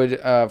they would,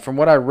 from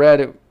what I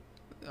read, it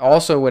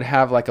also would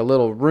have like a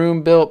little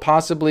room built,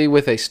 possibly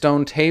with a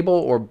stone table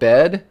or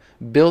bed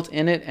built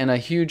in it, and a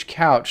huge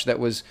couch that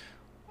was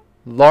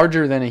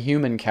larger than a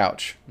human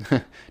couch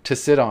to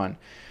sit on.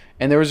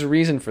 And there was a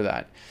reason for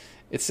that.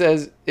 It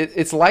says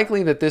it's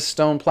likely that this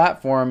stone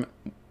platform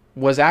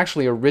was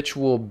actually a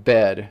ritual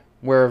bed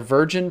where a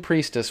virgin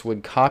priestess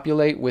would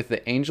copulate with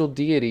the angel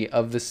deity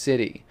of the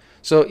city.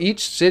 So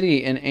each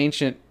city in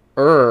ancient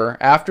Ur,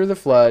 after the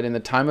flood, in the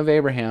time of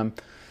Abraham,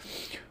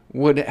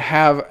 would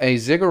have a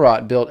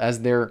ziggurat built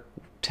as their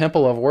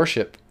temple of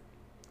worship.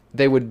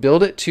 They would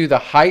build it to the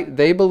height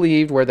they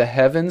believed where the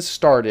heavens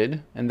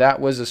started, and that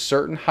was a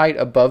certain height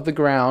above the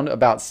ground,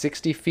 about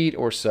 60 feet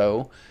or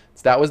so.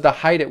 So that was the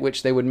height at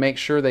which they would make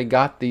sure they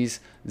got these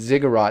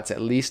ziggurats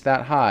at least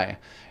that high.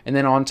 And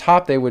then on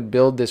top they would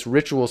build this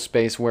ritual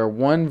space where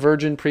one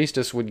virgin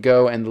priestess would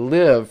go and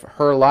live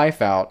her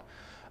life out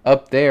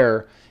up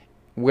there,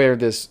 where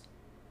this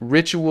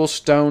ritual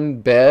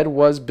stone bed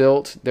was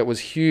built that was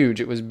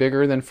huge. It was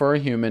bigger than for a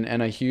human,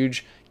 and a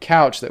huge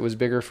couch that was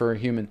bigger for a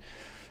human.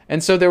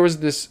 And so there was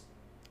this,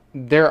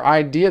 their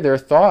idea, their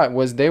thought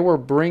was they were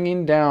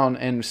bringing down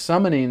and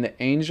summoning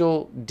the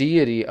angel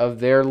deity of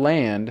their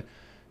land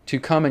to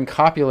come and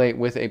copulate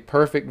with a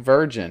perfect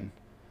virgin,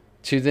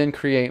 to then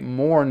create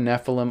more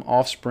Nephilim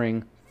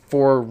offspring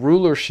for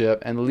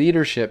rulership and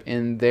leadership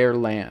in their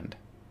land,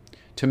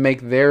 to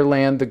make their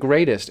land the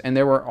greatest. And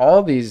there were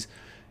all these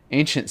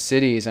ancient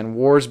cities and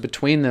wars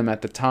between them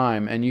at the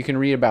time, and you can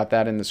read about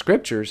that in the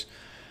scriptures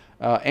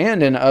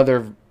and in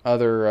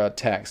other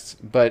texts.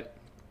 But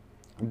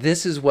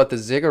this is what the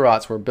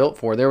ziggurats were built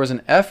for. There was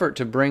an effort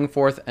to bring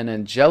forth an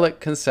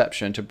angelic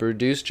conception to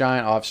produce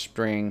giant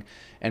offspring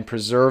and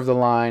preserve the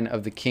line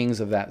of the kings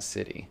of that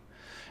city.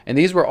 And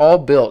these were all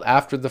built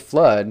after the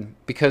flood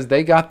because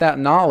they got that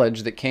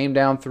knowledge that came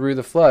down through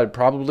the flood,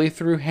 probably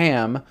through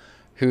Ham,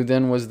 who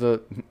then was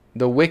the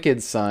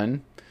wicked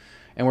son.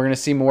 And we're going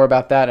to see more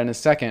about that in a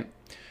second.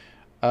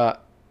 But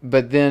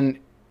then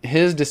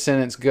his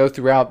descendants go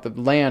throughout the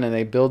land and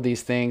they build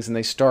these things and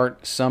they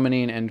start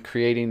summoning and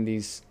creating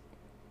these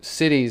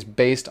cities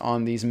based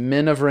on these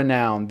men of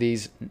renown,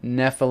 these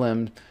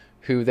Nephilim,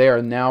 who they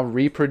are now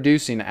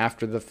reproducing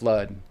after the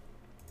flood.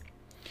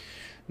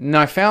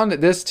 Now I found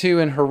this too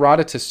in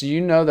Herodotus, so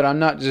you know that I'm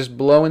not just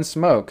blowing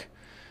smoke,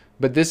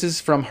 but this is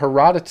from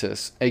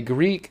Herodotus, a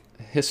Greek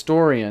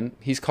historian.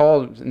 He's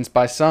called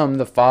by some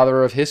the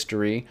father of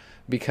history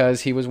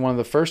because he was one of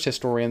the first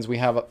historians we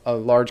have a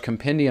large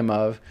compendium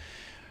of.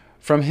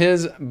 From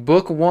his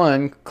book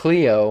 1,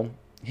 Clio,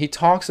 he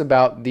talks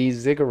about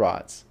these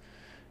ziggurats.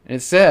 And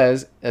it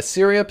says,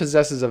 Assyria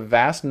possesses a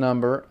vast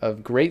number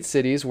of great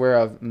cities,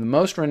 whereof the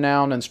most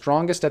renowned and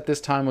strongest at this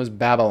time was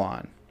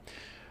Babylon,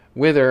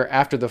 whither,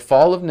 after the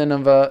fall of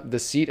Nineveh, the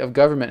seat of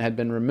government had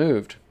been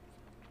removed.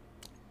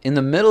 In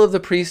the middle of the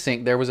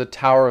precinct there was a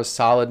tower of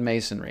solid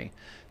masonry,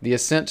 the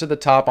ascent to the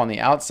top on the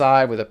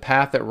outside with a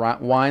path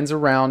that winds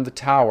around the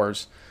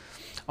towers.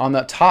 On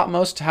the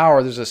topmost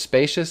tower there's a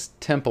spacious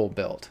temple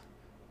built.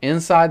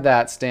 Inside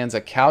that stands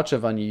a couch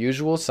of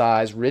unusual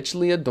size,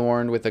 richly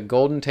adorned with a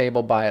golden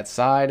table by its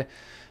side.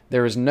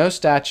 There is no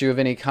statue of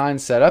any kind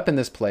set up in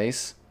this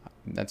place.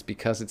 That's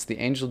because it's the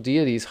angel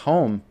deity's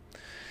home.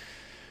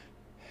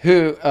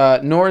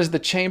 Nor is the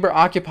chamber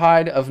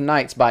occupied of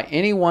nights by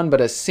anyone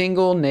but a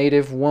single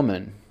native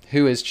woman,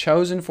 who is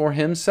chosen for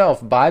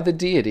himself by the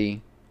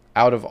deity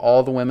out of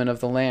all the women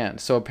of the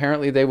land. So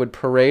apparently they would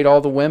parade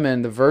all the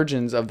women, the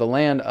virgins of the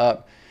land,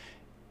 up,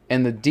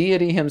 and the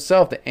deity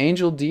himself, the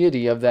angel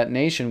deity of that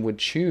nation, would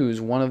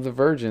choose one of the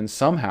virgins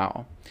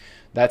somehow.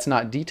 That's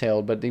not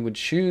detailed, but they would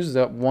choose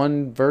that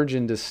one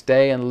virgin to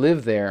stay and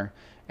live there.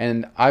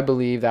 And I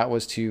believe that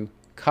was to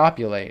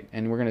copulate.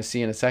 And we're going to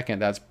see in a second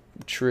that's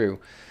true.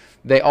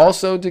 They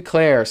also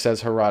declare,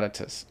 says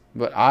Herodotus,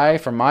 but I,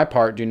 for my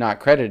part, do not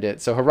credit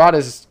it. So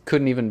Herodotus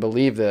couldn't even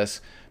believe this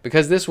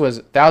because this was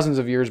thousands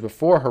of years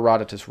before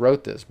Herodotus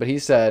wrote this. But he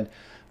said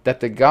that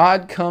the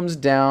god comes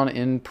down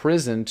in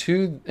person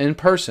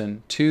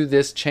to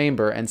this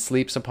chamber and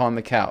sleeps upon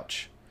the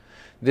couch.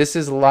 This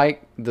is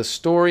like the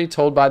story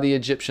told by the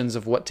Egyptians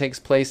of what takes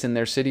place in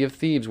their city of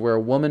Thebes, where a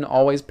woman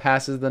always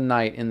passes the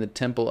night in the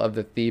temple of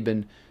the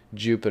Theban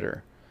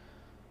Jupiter.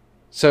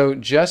 So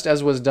just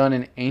as was done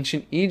in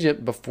ancient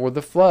Egypt before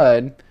the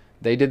flood,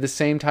 they did the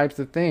same types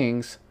of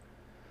things.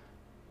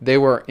 They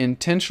were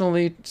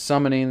intentionally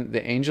summoning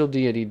the angel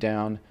deity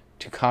down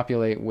to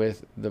copulate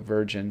with the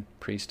virgin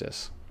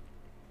priestess.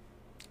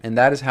 And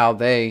that is how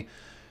they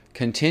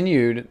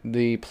continued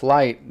the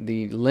plight,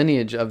 the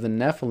lineage of the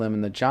Nephilim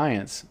and the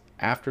giants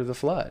after the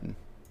flood.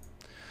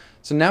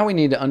 So now we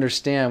need to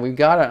understand, we've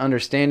got an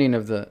understanding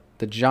of the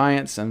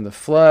giants and the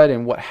flood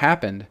and what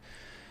happened,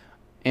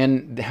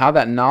 and how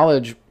that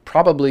knowledge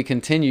probably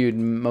continued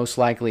most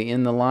likely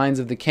in the lines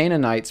of the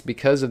Canaanites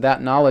because of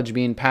that knowledge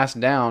being passed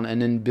down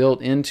and then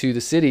built into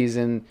the cities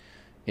in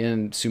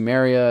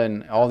Sumeria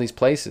and all these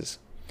places.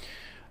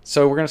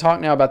 So we're going to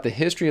talk now about the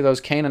history of those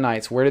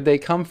Canaanites. Where did they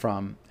come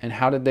from and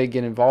how did they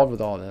get involved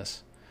with all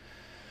this?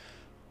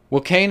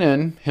 Well,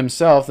 Canaan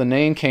himself, the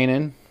name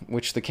Canaan,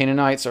 which the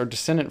Canaanites are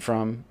descendant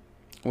from,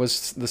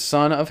 was the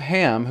son of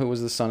Ham, who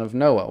was the son of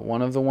Noah,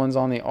 one of the ones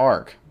on the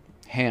ark,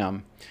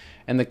 Ham.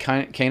 and the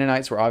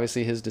Canaanites were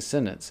obviously his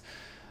descendants.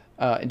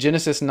 In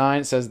Genesis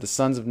 9, it says the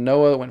sons of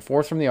Noah that went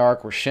forth from the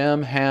ark were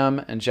Shem,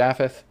 Ham, and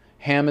Japheth.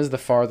 Ham is the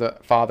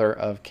father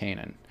of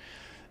Canaan.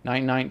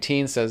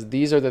 9:19 says,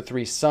 these are the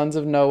three sons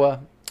of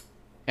Noah,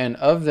 and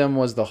of them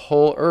was the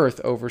whole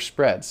earth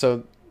overspread.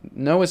 So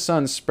Noah's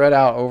sons spread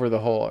out over the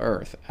whole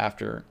earth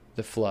after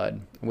the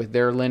flood, with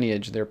their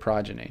lineage, their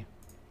progeny.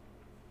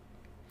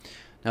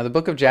 Now the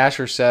book of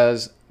Jasher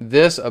says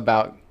this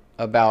about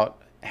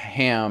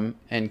Ham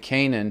and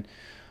Canaan,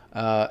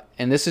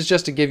 and this is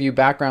just to give you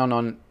background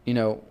on,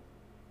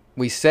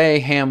 we say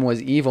Ham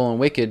was evil and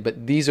wicked,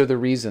 but these are the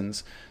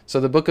reasons.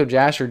 So the book of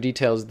Jasher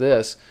details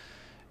this.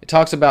 It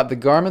talks about the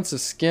garments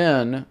of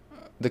skin,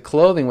 the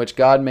clothing which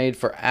God made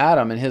for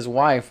Adam and his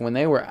wife when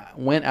they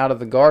went out of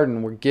the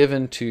garden were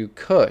given to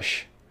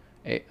Cush,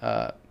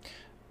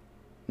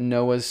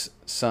 Noah's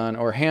son,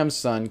 or Ham's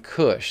son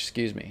Cush,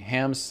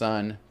 Ham's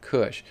son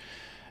Cush.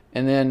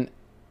 And then,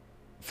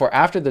 for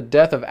after the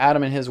death of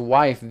Adam and his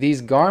wife,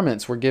 these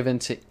garments were given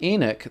to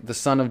Enoch, the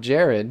son of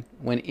Jared.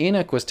 When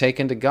Enoch was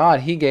taken to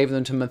God, he gave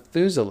them to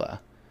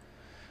Methuselah.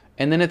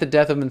 And then at the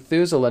death of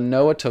Methuselah,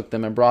 Noah took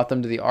them and brought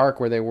them to the ark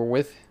where they were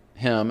with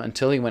him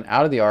until he went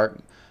out of the ark.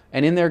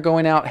 And in their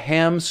going out,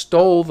 Ham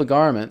stole the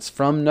garments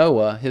from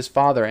Noah, his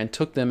father, and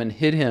took them and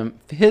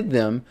hid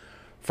them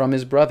from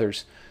his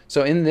brothers.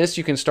 So in this,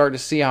 you can start to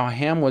see how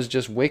Ham was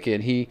just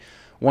wicked. He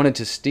wanted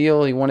to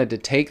steal. He wanted to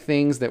take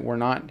things that were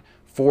not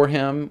for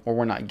him or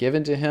were not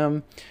given to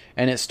him.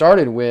 And it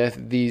started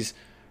with these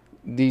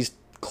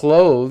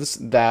clothes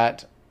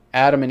that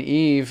Adam and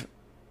Eve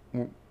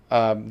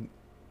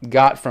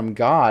got from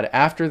God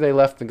after they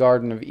left the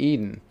Garden of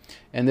Eden.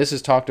 And this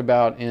is talked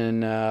about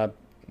in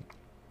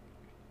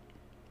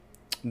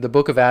the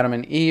book of Adam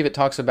and Eve. It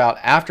talks about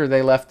after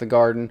they left the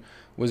garden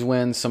was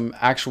when some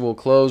actual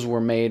clothes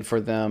were made for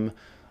them,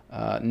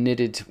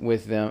 knitted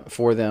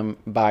for them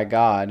by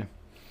God.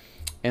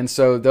 And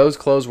so those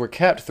clothes were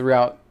kept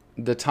throughout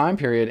the time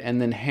period,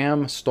 and then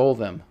Ham stole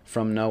them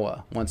from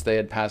Noah once they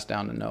had passed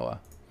down to Noah.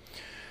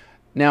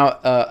 Now,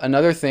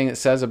 another thing it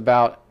says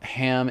about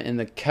Ham in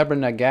the Kebra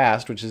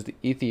Nagast, which is the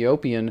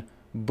Ethiopian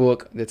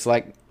book that's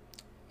like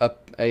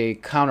a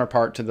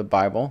counterpart to the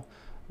Bible,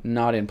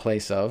 not in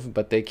place of,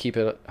 but they keep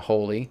it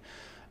holy.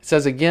 It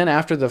says, again,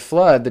 after the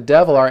flood, the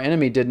devil, our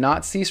enemy, did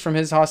not cease from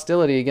his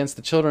hostility against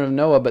the children of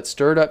Noah, but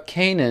stirred up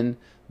Canaan,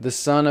 the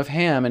son of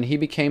Ham, and he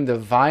became the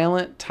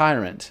violent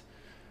tyrant,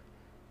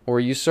 or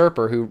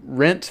usurper, who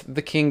rent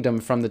the kingdom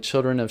from the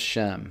children of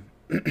Shem.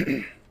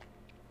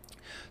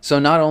 So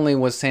not only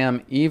was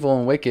Ham evil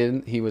and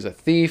wicked, he was a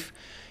thief,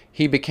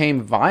 he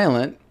became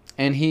violent,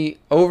 and he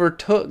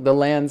overtook the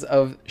lands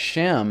of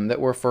Shem that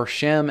were for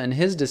Shem and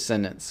his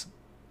descendants.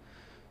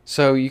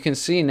 So you can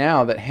see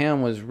now that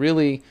Ham was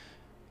really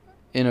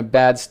in a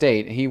bad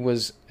state. He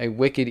was a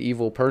wicked,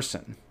 evil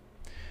person.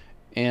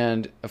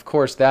 And of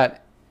course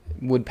that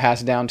would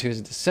pass down to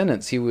his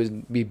descendants. He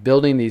would be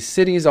building these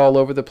cities all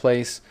over the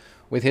place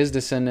with his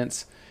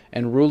descendants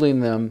and ruling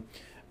them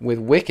with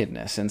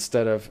wickedness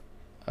instead of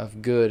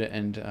good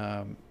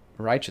and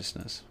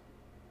righteousness.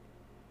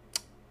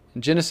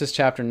 In Genesis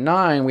chapter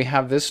 9, we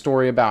have this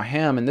story about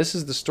Ham, and this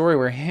is the story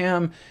where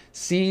Ham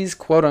sees,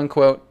 quote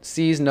unquote,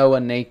 sees Noah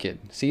naked,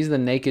 sees the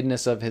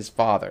nakedness of his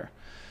father.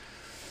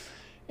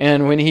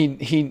 And when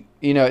he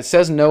it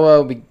says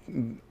Noah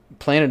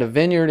planted a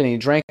vineyard and he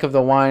drank of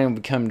the wine and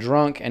became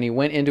drunk, and he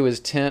went into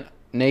his tent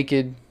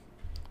naked.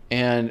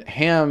 And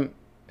Ham,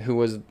 who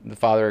was the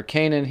father of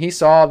Canaan, he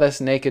saw this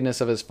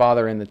nakedness of his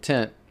father in the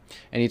tent,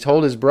 and he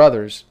told his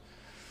brothers.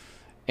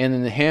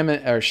 And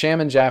then Shem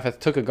and Japheth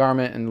took a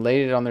garment and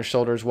laid it on their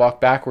shoulders, walked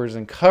backwards,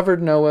 and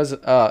covered Noah's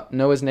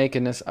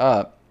nakedness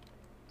up.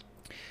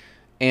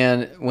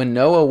 And when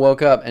Noah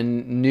woke up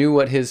and knew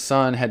what his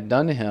son had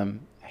done to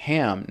him,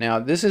 Ham. Now,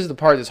 this is the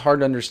part that's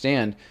hard to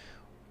understand,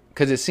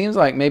 because it seems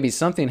like maybe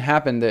something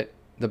happened that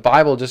the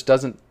Bible just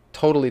doesn't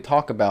totally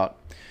talk about.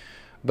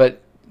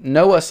 But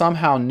Noah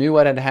somehow knew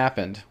what had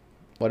happened,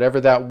 whatever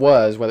that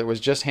was, whether it was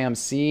just Ham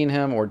seeing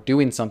him or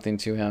doing something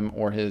to him,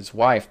 or his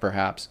wife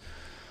perhaps.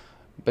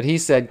 But he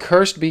said,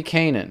 "Cursed be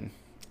Canaan,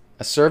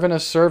 a servant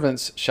of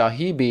servants shall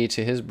he be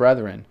to his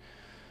brethren."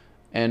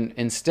 And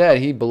instead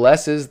he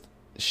blesses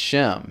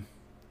Shem.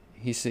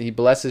 He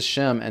blesses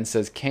Shem and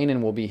says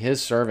Canaan will be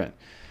his servant.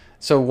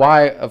 So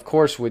why, of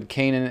course, would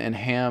Canaan and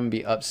Ham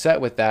be upset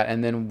with that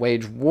and then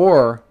wage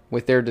war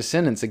with their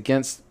descendants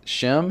against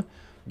Shem?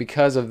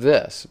 Because of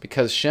this.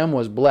 Because Shem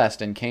was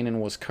blessed and Canaan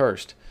was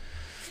cursed.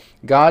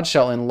 God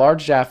shall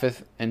enlarge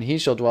Japheth, and he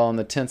shall dwell in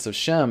the tents of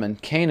Shem, and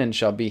Canaan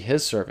shall be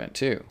his servant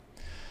too.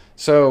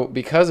 So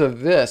because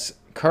of this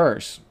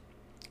curse,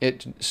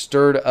 it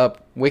stirred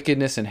up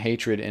wickedness and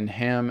hatred in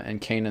Ham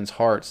and Canaan's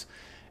hearts,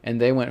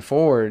 and they went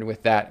forward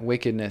with that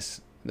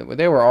wickedness.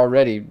 They were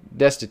already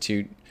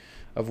destitute,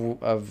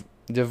 of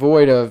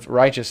devoid of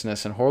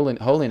righteousness and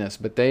holiness,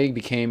 but they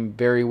became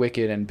very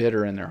wicked and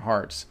bitter in their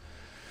hearts.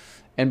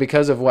 And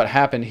because of what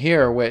happened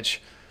here,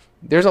 which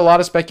there's a lot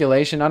of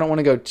speculation I don't want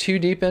to go too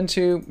deep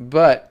into,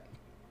 but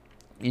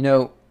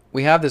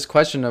we have this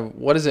question of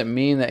what does it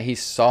mean that he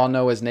saw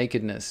Noah's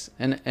nakedness?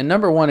 And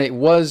number one, it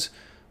was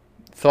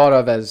thought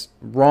of as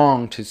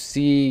wrong to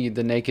see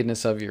the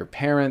nakedness of your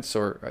parents,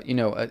 or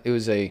it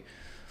was a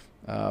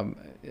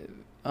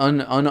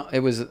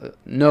it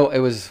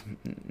was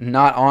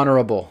not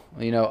honorable,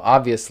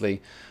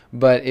 obviously,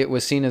 but it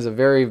was seen as a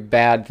very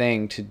bad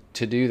thing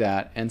to do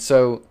that. And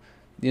so,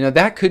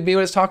 that could be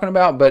what it's talking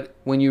about. But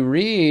when you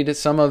read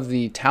some of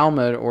the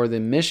Talmud or the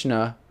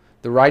Mishnah,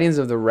 the writings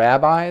of the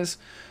rabbis,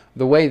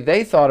 the way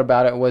they thought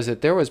about it was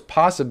that there was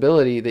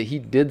possibility that he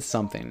did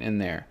something in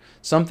there,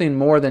 something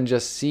more than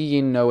just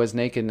seeing Noah's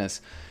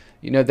nakedness.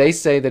 They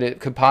say that it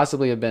could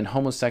possibly have been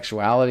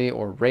homosexuality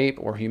or rape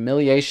or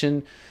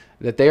humiliation,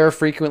 that they are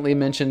frequently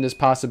mentioned as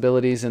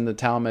possibilities in the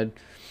Talmud,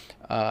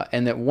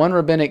 and that one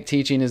rabbinic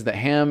teaching is that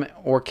Ham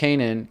or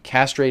Canaan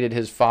castrated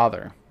his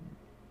father,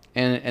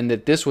 and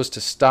that this was to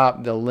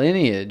stop the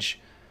lineage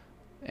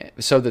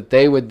so that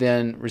they would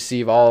then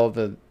receive all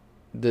of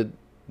the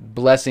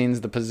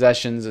blessings, the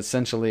possessions,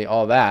 essentially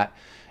all that,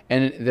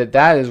 and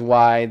that is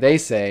why they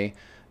say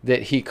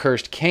that he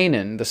cursed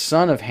Canaan, the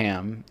son of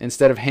Ham,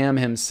 instead of Ham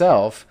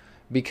himself,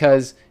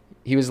 because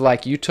he was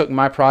like, you took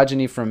my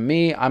progeny from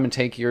me, I'm going to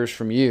take yours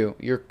from you.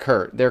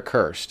 They're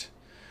cursed.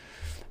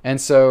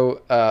 And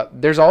so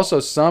there's also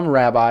some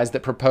rabbis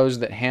that propose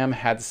that Ham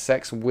had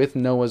sex with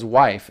Noah's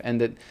wife, and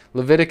that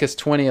Leviticus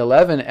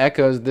 20:11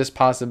 echoes this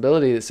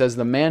possibility that says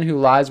the man who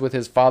lies with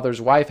his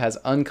father's wife has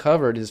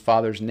uncovered his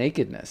father's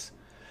nakedness.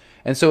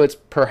 And so it's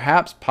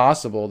perhaps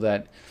possible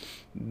that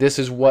this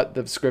is what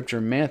the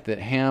scripture meant, that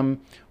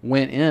Ham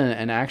went in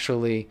and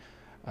actually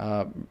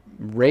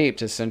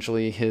raped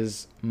essentially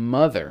his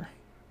mother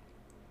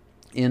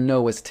in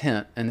Noah's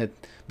tent, and that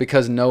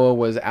because Noah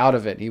was out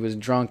of it, he was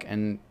drunk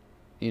and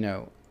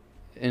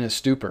in a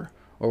stupor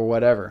or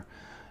whatever,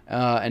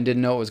 and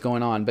didn't know what was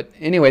going on. But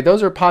anyway,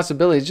 those are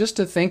possibilities just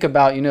to think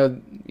about.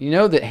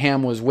 That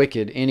Ham was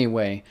wicked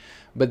anyway,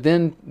 but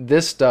then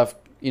this stuff,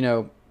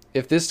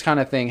 if this kind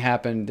of thing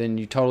happened, then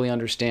you totally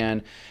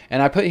understand.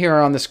 And I put here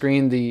on the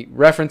screen the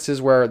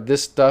references where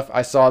this stuff,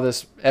 I saw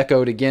this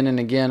echoed again and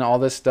again, all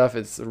this stuff.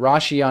 It's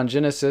Rashi on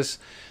Genesis,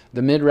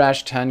 the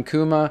Midrash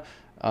Tanchuma,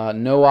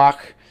 Noach,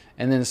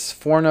 and then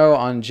Sforno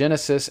on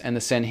Genesis, and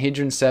the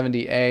Sanhedrin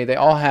 70a. They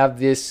all have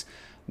this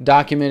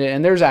documented,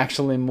 and there's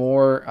actually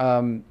more.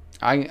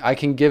 I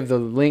can give the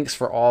links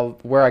for all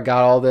where I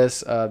got all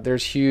this.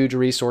 There's huge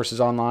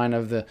resources online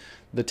of the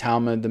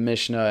Talmud, the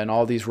Mishnah, and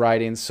all these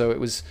writings, so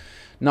it was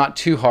not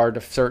too hard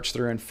to search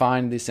through and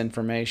find this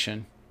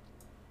information.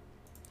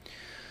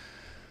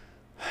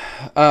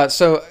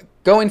 So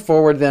going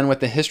forward then with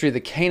the history of the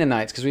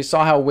Canaanites, because we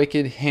saw how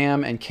wicked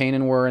Ham and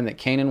Canaan were, and that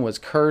Canaan was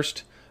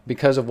cursed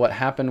because of what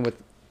happened with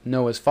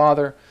Noah's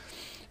father.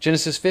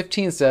 Genesis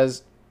 15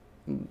 says,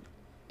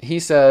 he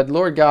said,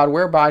 Lord God,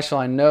 whereby shall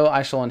I know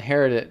I shall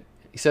inherit it?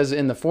 He says,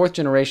 in the fourth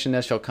generation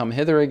they shall come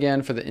hither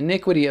again, for the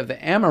iniquity of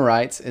the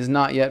Amorites is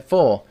not yet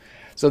full.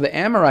 So the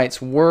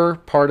Amorites were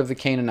part of the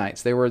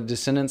Canaanites. They were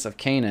descendants of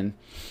Canaan.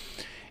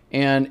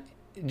 And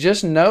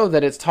just know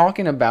that it's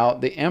talking about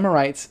the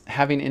Amorites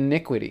having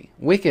iniquity,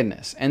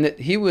 wickedness, and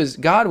that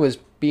God was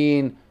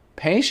being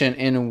patient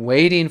in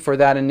waiting for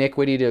that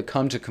iniquity to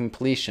come to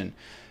completion.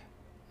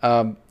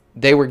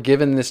 They were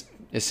given this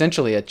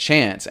essentially a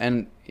chance,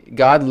 and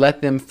God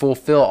let them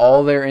fulfill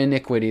all their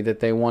iniquity that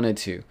they wanted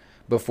to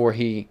before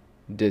he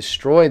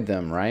destroyed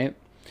them, right?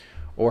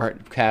 Or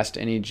cast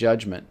any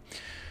judgment.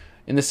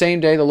 In the same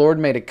day, the Lord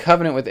made a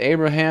covenant with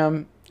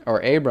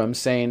Abram,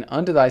 saying,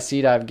 unto thy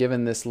seed I have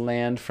given this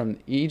land from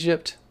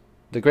Egypt,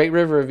 the great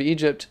river of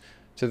Egypt,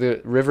 to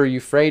the river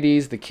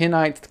Euphrates, the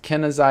Kenites, the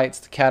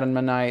Kenizzites, the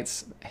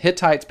Cadmonites,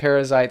 Hittites,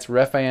 Perizzites,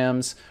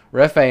 Rephaims,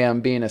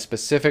 Rephaim being a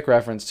specific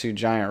reference to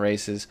giant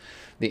races,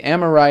 the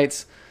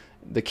Amorites,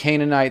 the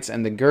Canaanites,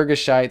 and the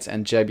Girgashites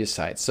and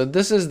Jebusites. So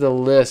this is the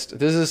list.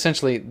 This is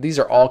essentially, these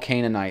are all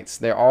Canaanites.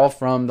 They're all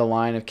from the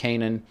line of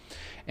Canaan.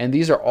 And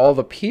these are all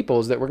the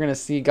peoples that we're going to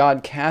see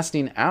God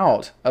casting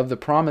out of the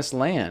promised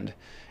land.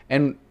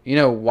 And,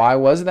 why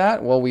was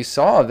that? Well, we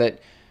saw that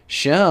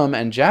Shem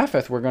and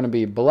Japheth were going to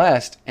be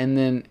blessed, and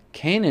then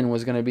Canaan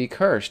was going to be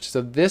cursed.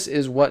 So this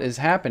is what is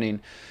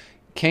happening.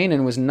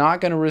 Canaan was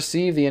not going to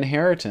receive the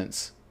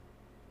inheritance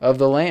of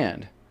the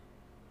land.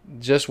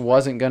 Just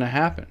wasn't going to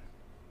happen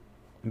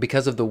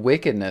because of the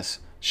wickedness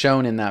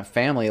shown in that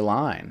family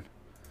line.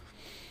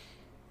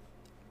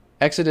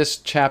 Exodus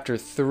chapter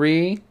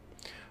 3,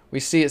 we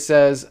see it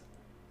says,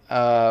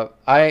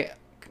 I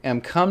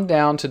am come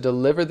down to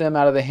deliver them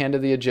out of the hand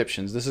of the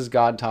Egyptians. This is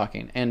God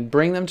talking. And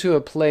bring them to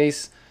a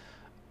place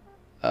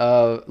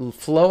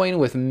flowing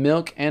with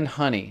milk and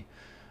honey.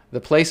 The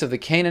place of the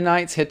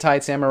Canaanites,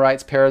 Hittites,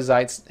 Amorites,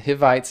 Perizzites,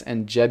 Hivites,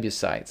 and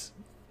Jebusites.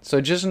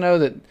 So just know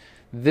that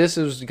this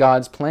is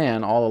God's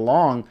plan all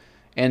along.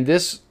 And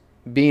this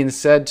being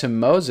said to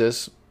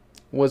Moses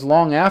was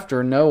long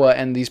after Noah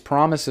and these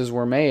promises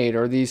were made,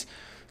 or these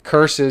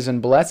curses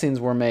and blessings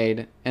were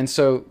made. And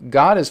so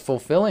God is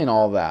fulfilling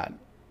all that.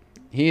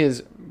 He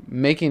is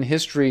making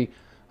history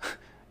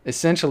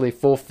essentially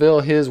fulfill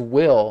his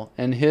will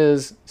and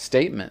his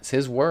statements,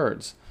 his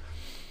words.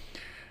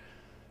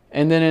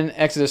 And then in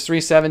Exodus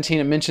 3:17,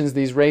 it mentions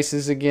these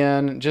races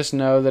again. Just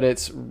know that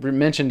it's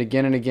mentioned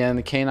again and again: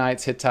 the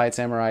Canaanites, Hittites,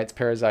 Amorites,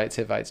 Perizzites,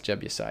 Hivites,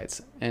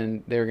 Jebusites.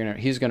 And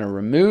he's going to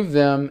remove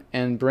them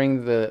and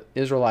bring the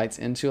Israelites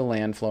into a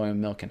land flowing with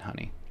milk and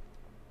honey.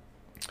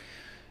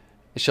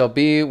 It shall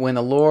be when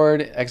the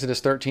Lord, Exodus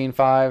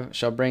 13:5,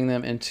 shall bring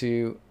them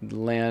into the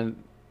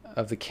land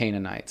of the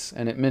Canaanites.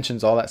 And it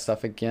mentions all that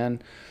stuff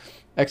again.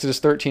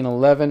 Exodus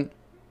 13:11.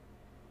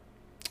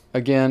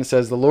 Again, it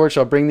says, the Lord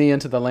shall bring thee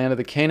into the land of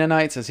the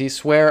Canaanites, as he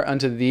sware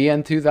unto thee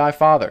and to thy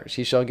fathers.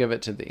 He shall give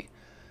it to thee.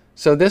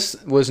 So this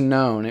was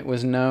known. It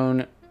was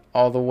known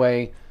all the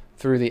way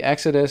through the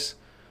Exodus,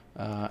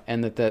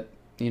 and that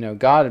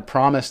God had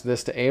promised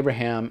this to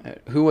Abraham,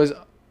 who was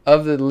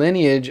of the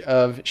lineage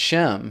of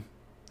Shem.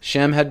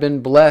 Shem had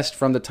been blessed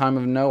from the time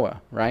of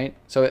Noah, right?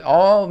 So it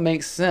all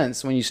makes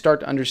sense when you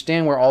start to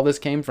understand where all this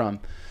came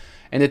from.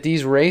 And that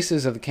these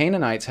races of the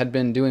Canaanites had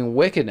been doing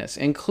wickedness,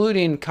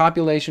 including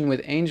copulation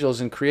with angels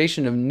and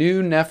creation of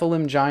new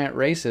Nephilim giant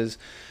races,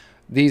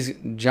 these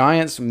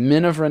giants,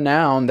 men of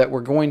renown, that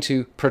were going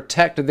to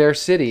protect their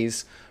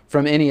cities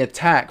from any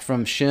attack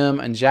from Shem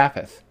and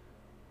Japheth,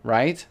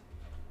 right?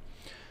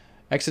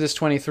 Exodus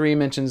 23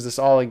 mentions this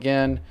all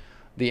again: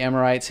 the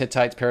Amorites,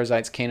 Hittites,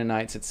 Perizzites,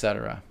 Canaanites,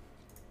 etc.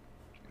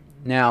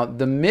 Now,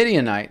 the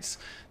Midianites,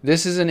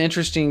 this is an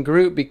interesting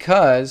group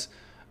because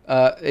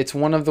it's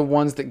one of the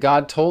ones that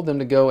God told them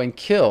to go and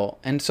kill.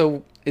 And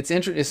so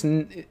it's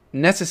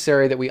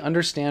necessary that we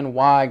understand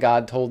why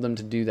God told them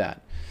to do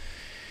that.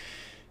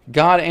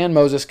 God and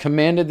Moses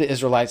commanded the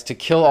Israelites to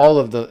kill all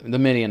of the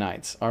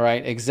Midianites, all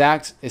right?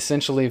 Exact,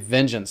 essentially,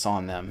 vengeance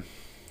on them.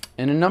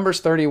 And in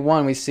Numbers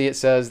 31, we see it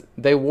says,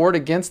 they warred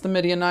against the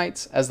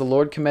Midianites as the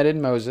Lord commanded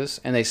Moses,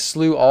 and they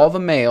slew all the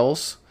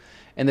males,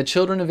 and the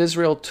children of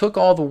Israel took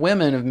all the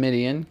women of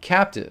Midian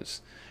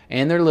captives,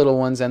 and their little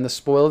ones, and the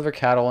spoil of their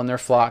cattle, and their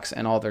flocks,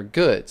 and all their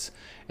goods.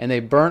 And they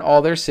burnt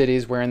all their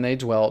cities wherein they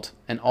dwelt,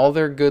 and all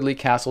their goodly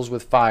castles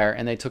with fire,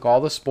 and they took all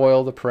the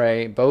spoil, the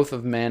prey, both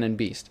of man and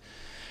beast.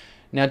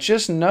 Now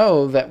just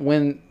know that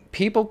when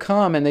people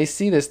come and they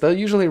see this, they'll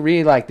usually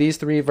read like these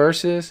 3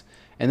 verses,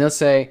 and they'll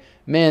say,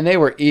 man, they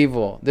were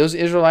evil. Those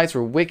Israelites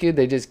were wicked.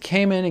 They just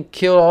came in and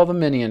killed all the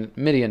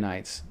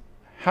Midianites.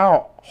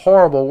 How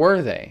horrible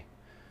were they?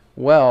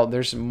 Well,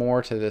 there's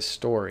more to this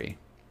story.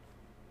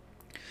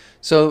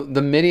 So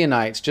the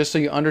Midianites, just so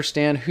you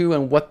understand who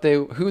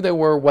they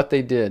were, what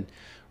they did.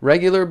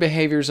 Regular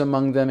behaviors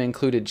among them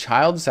included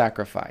child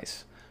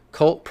sacrifice,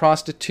 cult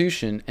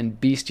prostitution,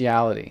 and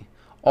bestiality.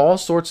 All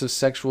sorts of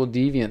sexual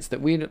deviance that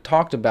we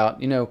talked about,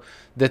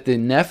 that the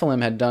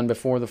Nephilim had done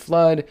before the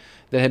flood,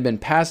 that had been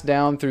passed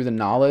down through the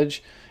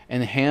knowledge,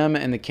 and Ham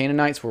and the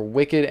Canaanites were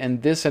wicked,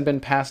 and this had been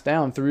passed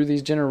down through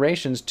these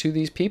generations to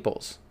these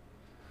peoples.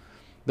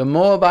 The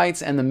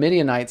Moabites and the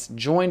Midianites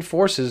joined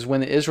forces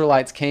when the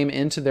Israelites came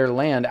into their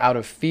land out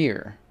of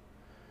fear.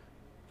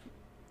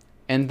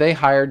 And they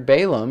hired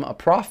Balaam, a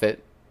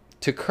prophet,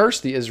 to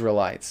curse the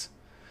Israelites.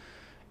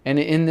 And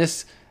in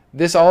this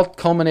all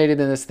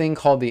culminated in this thing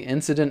called the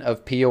Incident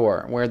of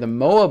Peor, where the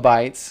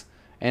Moabites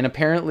and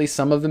apparently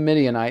some of the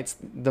Midianites,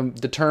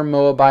 the term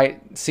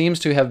Moabite seems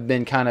to have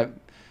been kind of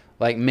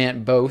like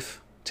meant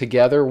both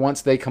together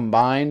once they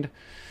combined.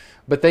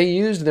 But they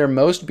used their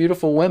most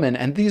beautiful women,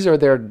 and these are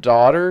their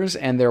daughters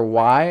and their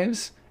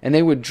wives, and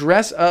they would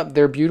dress up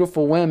their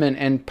beautiful women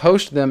and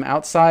post them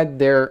outside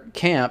their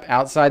camp,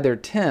 outside their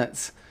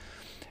tents,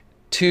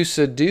 to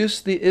seduce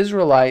the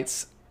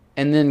Israelites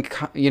and then,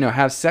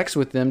 have sex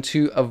with them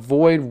to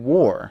avoid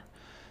war.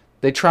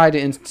 They tried to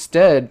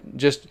instead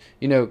just,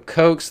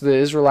 coax the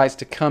Israelites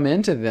to come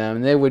into them,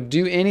 and they would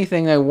do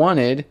anything they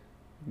wanted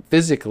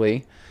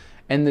physically,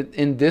 and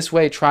in this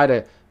way try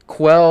to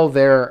quell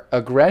their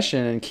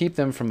aggression and keep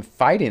them from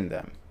fighting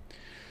them.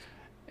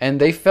 And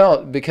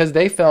because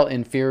they felt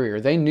inferior.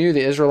 They knew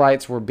the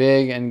Israelites were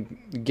big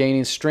and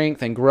gaining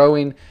strength and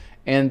growing,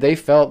 and they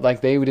felt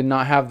like they did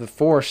not have the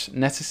force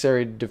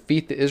necessary to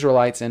defeat the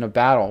Israelites in a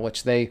battle,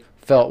 which they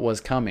felt was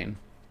coming.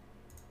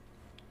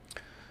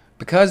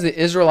 Because the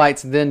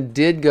Israelites then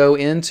did go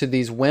into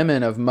these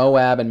women of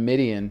Moab and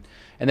Midian,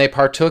 and they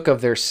partook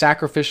of their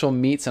sacrificial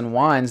meats and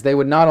wines, they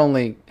would not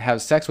only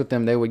have sex with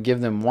them, they would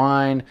give them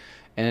wine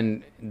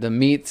and the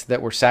meats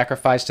that were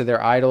sacrificed to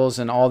their idols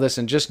and all this,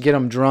 and just get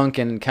them drunk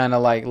and kind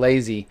of like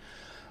lazy.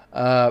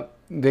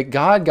 That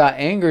God got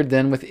angered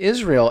then with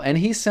Israel, and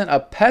he sent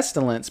a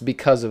pestilence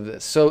because of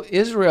this. So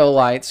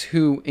Israelites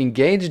who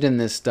engaged in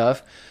this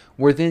stuff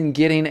were then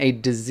getting a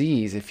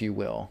disease, if you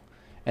will.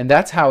 And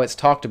that's how it's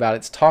talked about.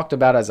 It's talked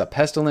about as a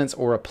pestilence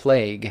or a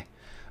plague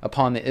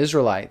upon the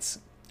Israelites.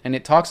 And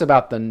it talks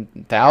about the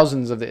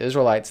thousands of the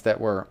Israelites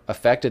that were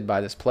affected by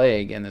this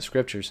plague in the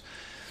scriptures.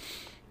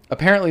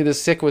 Apparently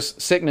this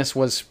sickness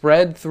was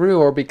spread through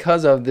or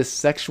because of this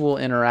sexual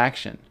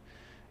interaction.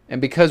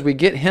 And because we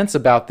get hints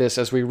about this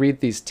as we read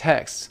these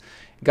texts,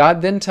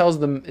 God then tells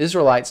the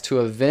Israelites to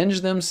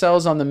avenge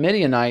themselves on the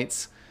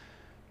Midianites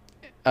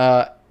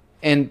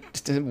and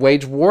to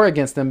wage war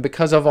against them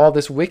because of all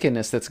this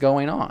wickedness that's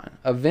going on.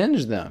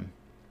 Avenge them.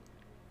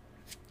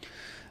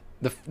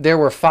 there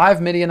were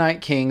 5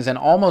 Midianite kings, and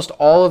almost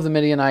all of the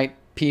Midianite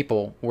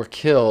people were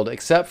killed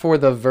except for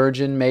the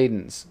virgin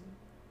maidens.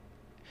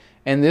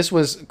 And this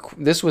was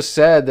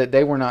said that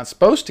they were not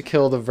supposed to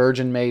kill the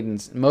virgin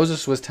maidens.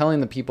 Moses was telling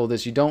the people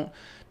this: you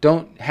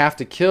don't have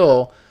to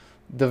kill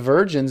the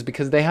virgins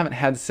because they haven't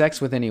had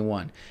sex with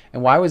anyone.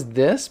 And why was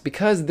this?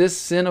 Because this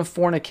sin of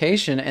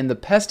fornication and the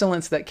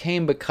pestilence that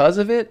came because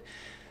of it,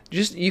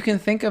 just, you can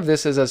think of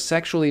this as a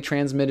sexually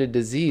transmitted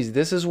disease.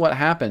 This is what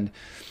happened.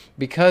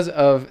 Because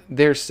of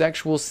their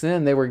sexual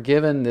sin, they were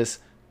given this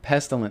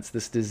pestilence,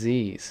 this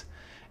disease.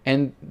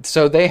 And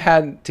so they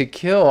had to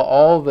kill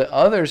all the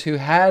others who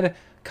had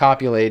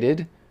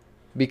copulated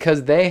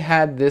because they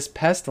had this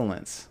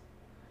pestilence.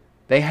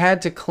 They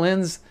had to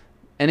cleanse,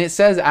 and it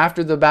says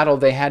after the battle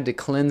they had to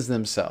cleanse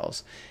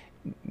themselves.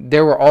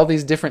 There were all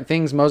these different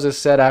things Moses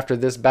said after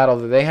this battle,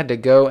 that they had to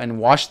go and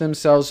wash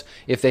themselves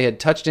if they had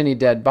touched any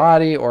dead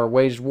body or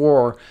waged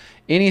war or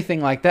anything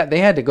like that.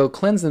 They had to go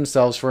cleanse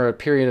themselves for a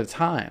period of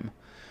time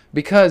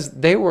because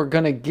they were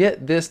going to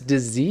get this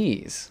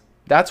disease.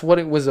 That's what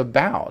it was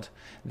about.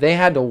 They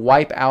had to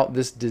wipe out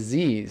this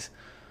disease.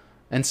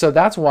 And so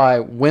that's why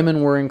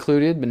women were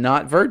included, but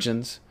not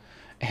virgins.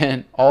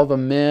 And all the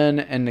men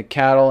and the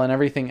cattle and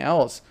everything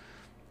else.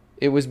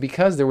 It was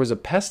because there was a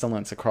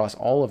pestilence across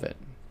all of it.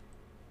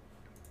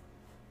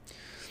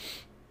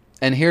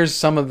 And here's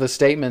some of the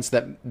statements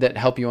that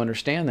help you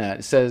understand that.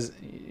 It says,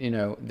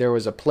 there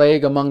was a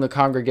plague among the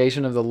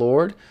congregation of the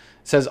Lord. It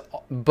says,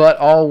 but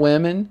all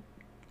women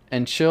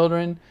and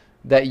children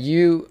that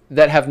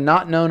have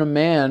not known a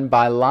man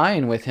by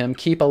lying with him,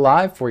 keep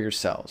alive for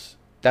yourselves.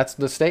 That's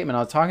the statement I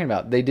was talking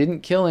about. They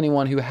didn't kill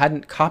anyone who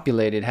hadn't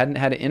copulated, hadn't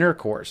had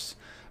intercourse,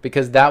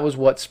 because that was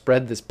what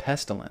spread this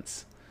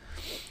pestilence.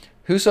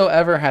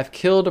 Whosoever hath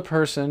killed a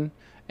person,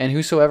 and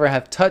whosoever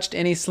hath touched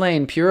any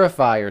slain,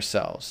 purify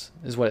yourselves,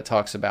 is what it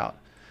talks about.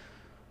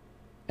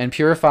 And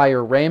purify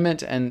your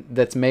raiment, and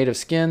that's made of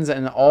skins,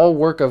 and all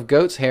work of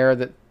goat's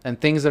hair,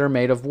 and things that are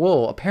made of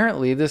wool.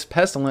 Apparently, this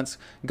pestilence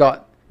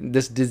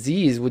this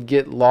disease would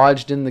get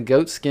lodged in the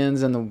goat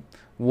skins and the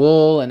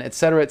wool, and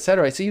etc.,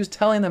 etc. So he was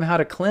telling them how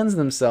to cleanse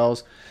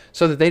themselves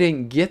so that they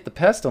didn't get the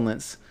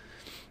pestilence,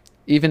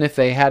 even if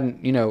they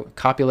hadn't,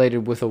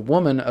 copulated with a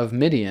woman of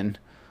Midian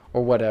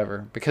or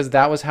whatever, because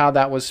that was how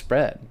that was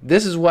spread.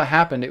 This is what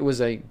happened. It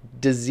was a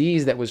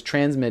disease that was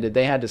transmitted.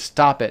 They had to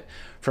stop it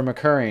from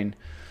occurring.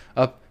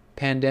 A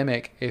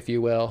pandemic, if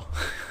you will.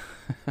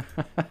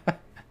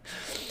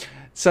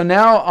 So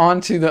now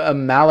on to the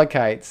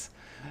Amalekites.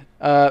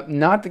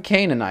 Not the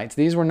Canaanites.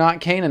 These were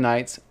not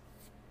Canaanites,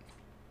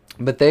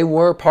 but they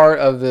were part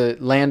of the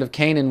land of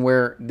Canaan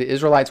where the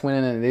Israelites went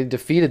in and they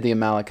defeated the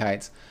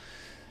Amalekites.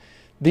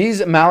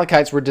 These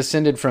Amalekites were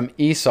descended from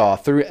Esau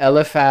through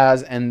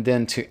Eliphaz and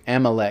then to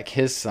Amalek,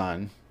 his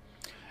son.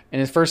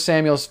 And in 1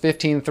 Samuel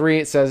 15:3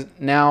 it says,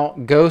 now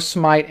go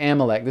smite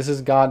Amalek. This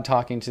is God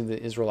talking to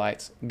the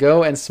Israelites.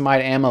 Go and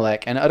smite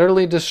Amalek and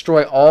utterly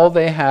destroy all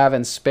they have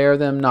and spare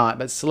them not,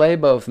 but slay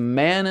both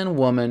man and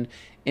woman,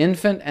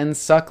 infant and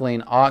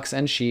suckling, ox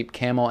and sheep,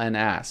 camel and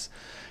ass.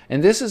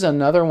 And this is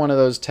another one of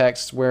those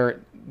texts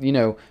where,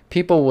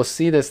 people will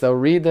see this, they'll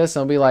read this,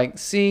 and they'll be like,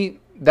 see,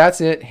 that's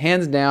it,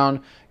 hands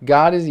down,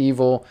 God is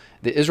evil,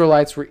 the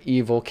Israelites were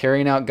evil,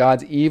 carrying out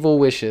God's evil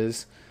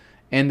wishes,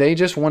 and they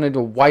just wanted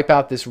to wipe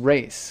out this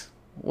race.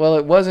 Well,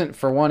 it wasn't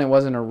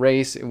a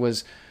race, it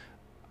was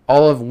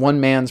all of one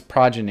man's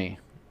progeny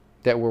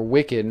that were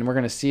wicked, and we're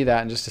going to see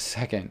that in just a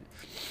second.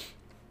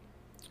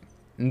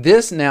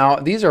 These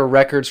are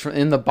records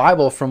in the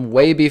Bible from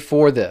way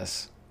before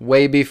this,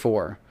 way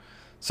before.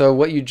 So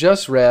what you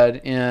just read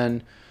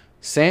in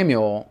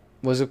Samuel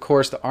was, of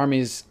course, the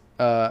armies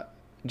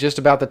just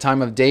about the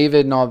time of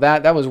David and all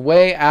that. That was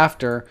way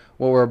after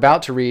what we're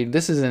about to read.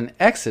 This is in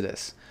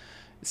Exodus.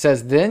 It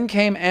says, then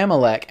came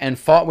Amalek and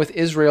fought with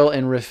Israel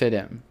in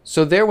Rephidim.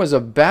 So there was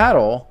a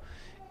battle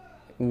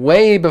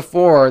way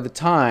before the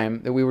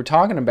time that we were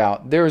talking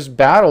about. There was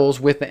battles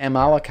with the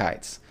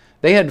Amalekites.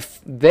 They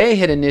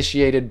had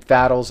initiated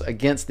battles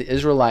against the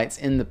Israelites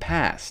in the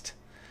past.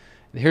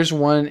 Here's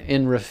one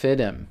in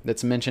Rephidim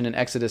that's mentioned in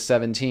Exodus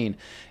 17.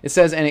 It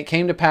says, and it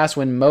came to pass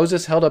when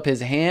Moses held up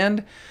his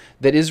hand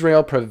that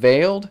Israel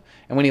prevailed,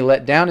 and when he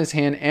let down his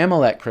hand,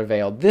 Amalek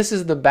prevailed. This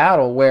is the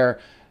battle where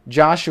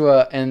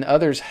Joshua and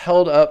others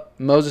held up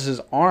Moses'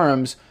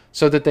 arms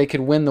so that they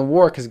could win the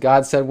war, because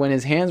God said when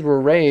his hands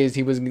were raised,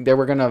 they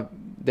were going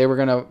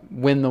to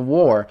win the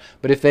war.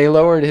 But if they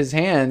lowered his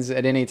hands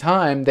at any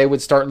time, they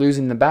would start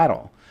losing the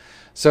battle.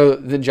 So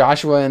the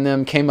Joshua and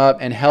them came up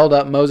and held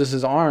up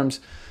Moses' arms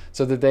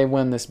so that they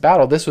won this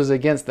battle. This was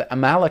against the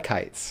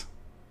Amalekites,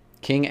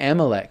 King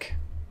Amalek.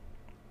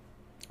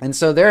 And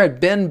so there had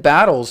been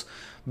battles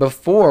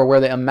before where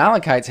the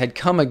Amalekites had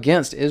come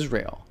against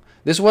Israel.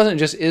 This wasn't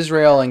just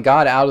Israel and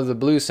God out of the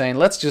blue saying,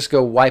 let's just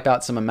go wipe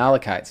out some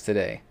Amalekites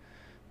today.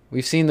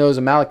 We've seen those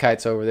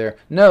Amalekites over there.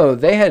 No,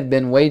 they had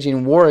been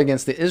waging war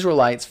against the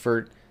Israelites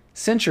for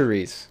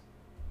centuries.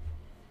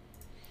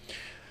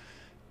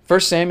 1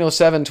 Samuel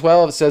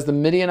 7:12, it says, the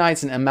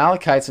Midianites and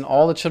Amalekites and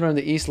all the children of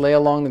the east lay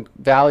along the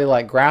valley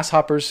like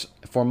grasshoppers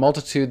for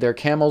multitude, their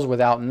camels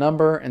without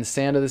number, and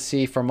sand of the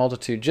sea for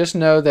multitude. Just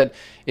know that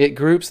it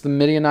groups the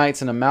Midianites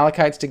and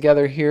Amalekites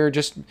together here,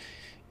 just,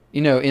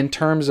 in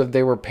terms of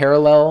they were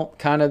parallel,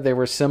 they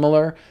were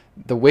similar.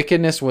 The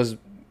wickedness was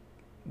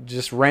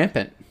just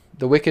rampant.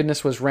 The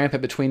wickedness was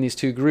rampant between these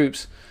two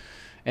groups,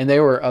 and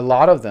there were a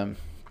lot of them.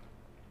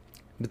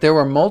 But there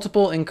were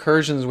multiple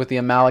incursions with the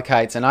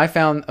Amalekites, and I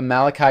found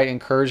Amalekite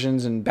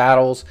incursions and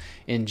battles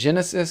in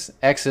Genesis,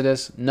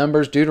 Exodus,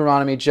 Numbers,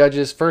 Deuteronomy,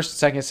 Judges,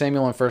 1st, 2nd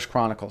Samuel, and 1st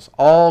Chronicles.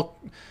 All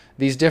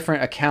these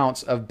different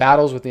accounts of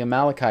battles with the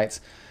Amalekites.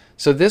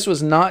 So this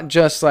was not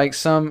just like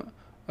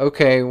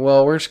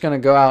we're just going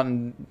to go out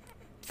and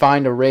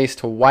find a race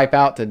to wipe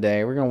out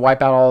today. We're going to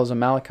wipe out all those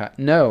Amalekites.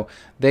 No,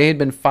 they had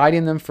been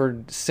fighting them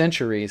for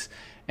centuries,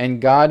 and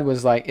God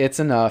was like, it's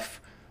enough.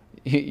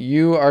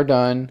 You are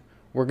done.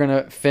 We're going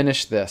to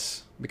finish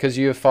this because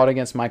you have fought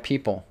against my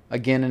people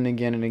again and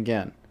again and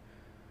again.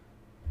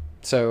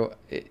 So,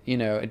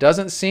 it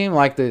doesn't seem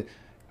like the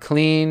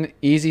clean,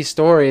 easy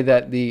story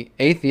that the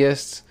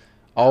atheists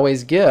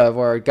always give,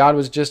 or God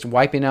was just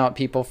wiping out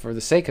people for the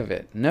sake of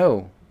it.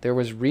 No, there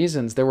was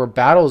reasons. There were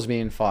battles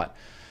being fought.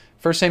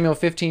 1 Samuel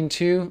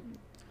 15:2,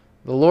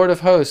 the Lord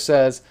of hosts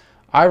says,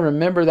 I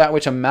remember that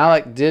which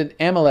Amalek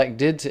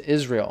did to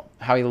Israel,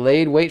 how he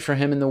laid wait for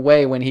him in the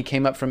way when he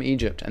came up from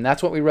Egypt. And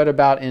that's what we read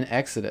about in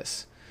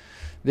Exodus.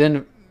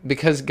 Then,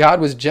 because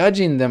God was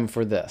judging them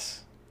for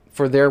this,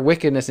 for their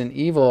wickedness and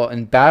evil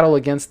and battle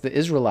against the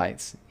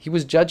Israelites, he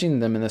was judging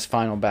them in this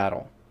final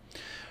battle.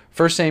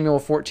 1 Samuel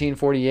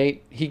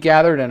 14:48, he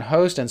gathered an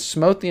host and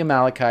smote the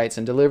Amalekites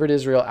and delivered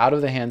Israel out of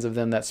the hands of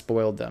them that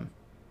spoiled them.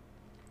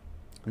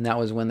 And that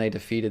was when they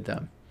defeated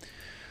them.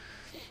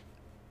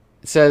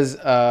 It says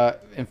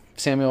in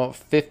Samuel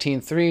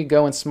 15:3,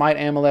 go and smite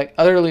Amalek,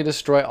 utterly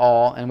destroy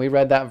all. And we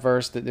read that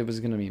verse that it was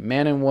going to be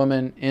man and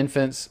woman,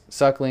 infants,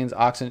 sucklings,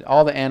 oxen,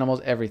 all the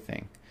animals,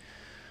 everything.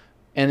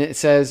 And it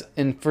says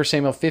in 1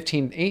 Samuel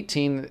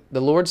 15:18, the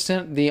Lord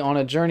sent thee on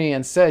a journey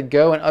and said,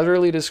 go and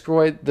utterly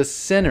destroy the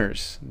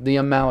sinners, the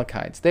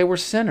Amalekites. They were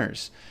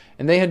sinners.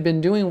 And they had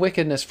been doing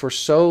wickedness for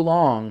so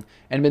long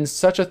and been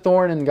such a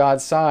thorn in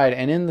God's side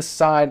and in the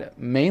side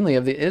mainly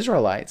of the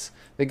Israelites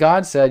that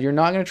God said, you're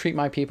not going to treat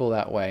my people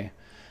that way.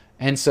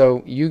 And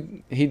so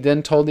he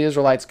then told the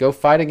Israelites, go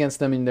fight against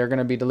them and they're going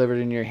to be delivered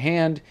in your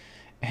hand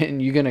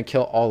and you're going to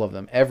kill all of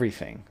them,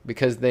 everything,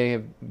 because they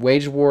have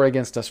waged war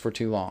against us for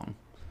too long.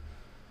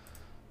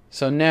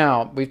 So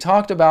now we've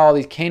talked about all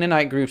these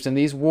Canaanite groups and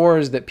these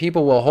wars that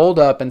people will hold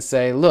up and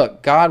say,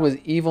 look, God was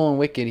evil and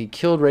wicked. He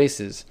killed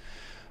races.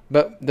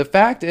 But the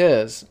fact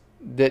is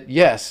that,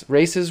 yes,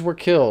 races were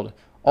killed.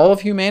 All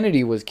of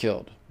humanity was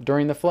killed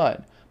during the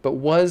flood. But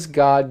was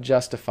God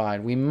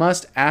justified? We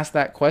must ask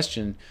that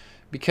question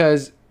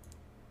because,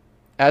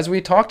 as we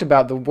talked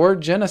about, the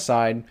word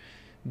genocide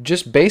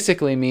just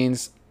basically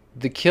means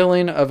the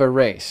killing of a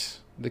race,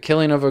 the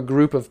killing of a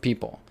group of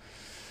people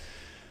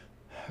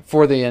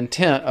for the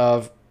intent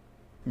of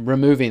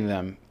removing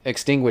them,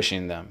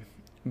 extinguishing them.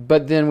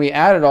 But then we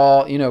add it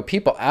all,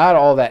 people add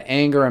all that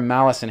anger and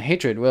malice and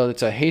hatred. Well,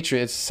 it's a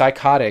hatred, it's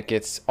psychotic,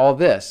 it's all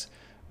this.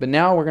 But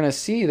now we're going to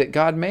see that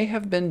God may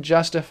have been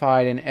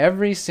justified in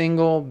every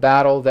single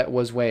battle that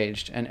was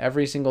waged and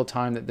every single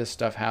time that this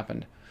stuff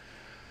happened.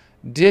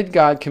 Did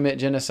God commit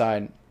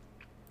genocide?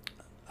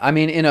 I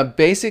mean, in a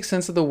basic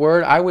sense of the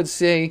word, I would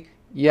say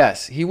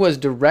yes. He was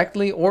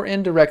directly or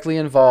indirectly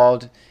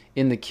involved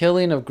in the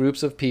killing of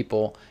groups of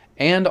people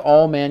and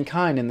all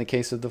mankind in the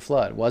case of the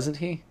flood, wasn't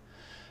he?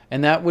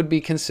 And that would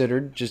be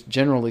considered, just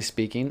generally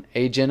speaking,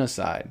 a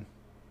genocide.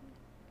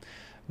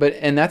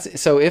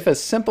 So if a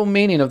simple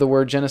meaning of the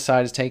word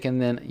genocide is taken,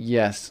 then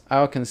yes,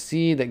 I'll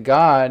concede that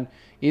God,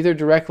 either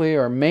directly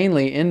or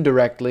mainly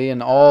indirectly in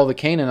all the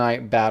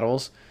Canaanite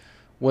battles,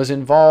 was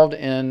involved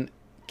in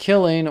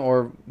killing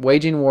or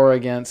waging war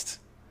against.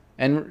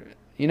 And,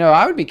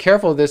 I would be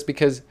careful of this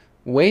because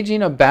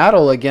waging a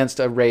battle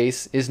against a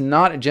race is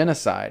not a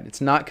genocide.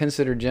 It's not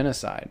considered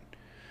genocide.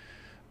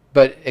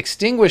 But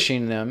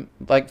extinguishing them,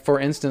 like for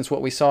instance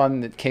what we saw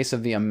in the case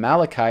of the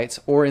Amalekites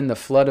or in the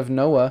flood of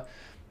Noah,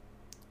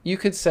 you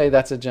could say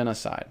that's a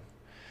genocide.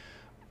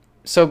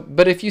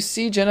 But if you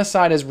see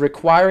genocide as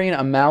requiring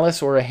a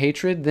malice or a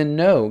hatred, then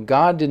no,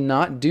 God did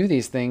not do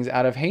these things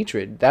out of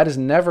hatred. That is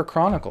never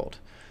chronicled.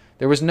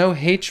 There was no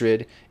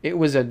hatred. It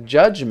was a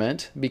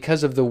judgment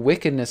because of the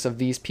wickedness of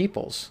these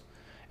peoples.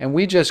 And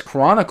we just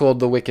chronicled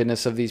the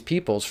wickedness of these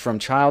peoples, from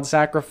child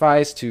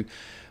sacrifice to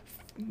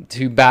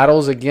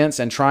battles against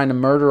and trying to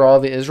murder all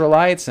the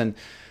Israelites and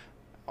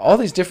all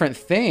these different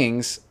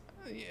things.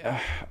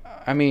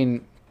 I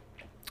mean,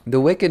 the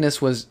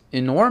wickedness was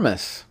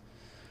enormous.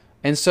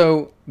 And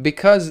so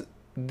because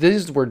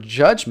these were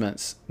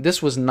judgments,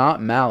 this was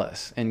not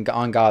malice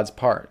on God's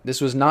part.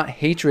 This was not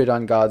hatred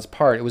on God's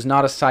part. It was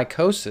not a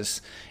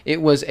psychosis.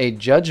 It was a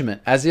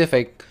judgment, as if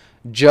a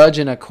judge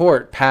in a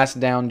court passed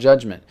down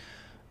judgment.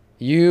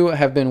 You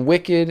have been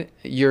wicked.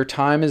 Your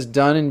time is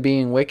done in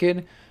being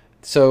wicked.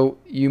 So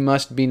you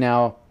must be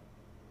now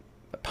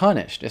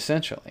punished,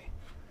 essentially.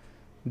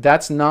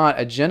 That's not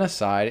a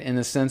genocide in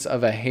the sense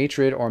of a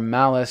hatred or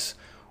malice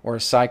or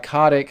a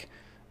psychotic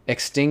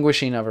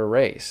extinguishing of a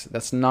race.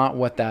 That's not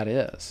what that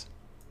is.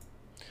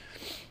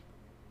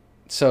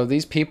 So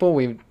these people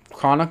we've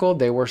chronicled,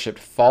 they worshipped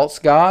false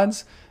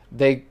gods.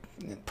 They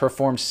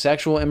performed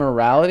sexual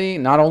immorality,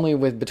 not only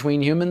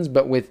between humans,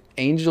 but with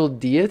angel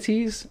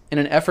deities in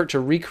an effort to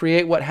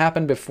recreate what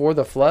happened before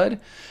the flood.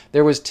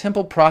 There was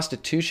temple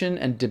prostitution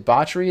and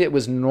debauchery. It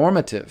was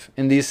normative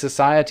in these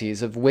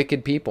societies of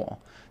wicked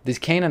people, these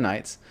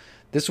Canaanites.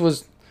 This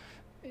was,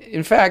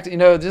 in fact,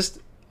 just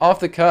off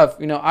the cuff,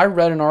 I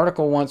read an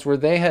article once where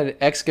they had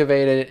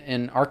excavated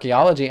in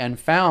archaeology and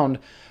found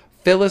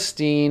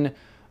Philistine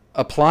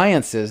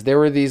appliances. There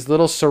were these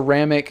little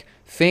ceramic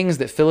things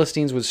that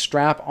Philistines would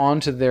strap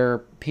onto their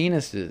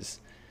penises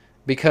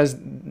because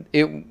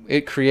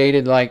it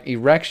created like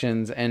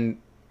erections, and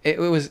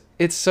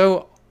it's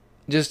so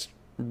just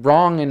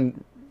wrong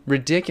and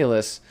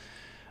ridiculous.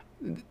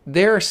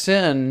 Their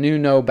sin knew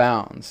no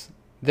bounds.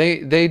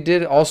 They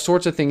did all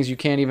sorts of things you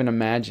can't even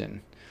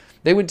imagine.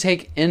 They would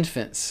take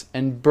infants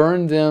and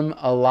burn them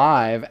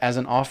alive as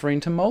an offering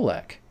to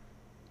Molech.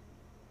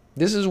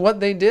 This is what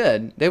they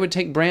did. They would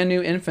take brand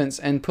new infants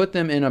and put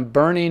them in a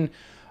burning,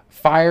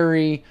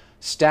 fiery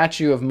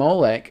statue of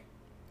Molech,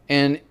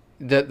 and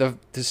the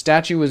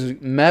statue was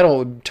metal,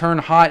 would turn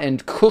hot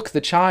and cook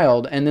the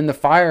child, and then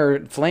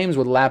the flames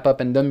would lap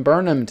up and then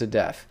burn them to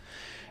death.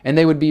 And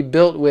they would be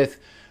built with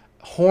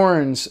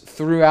horns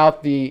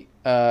throughout the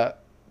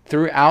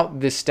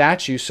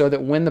statue, so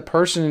that when the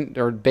person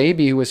or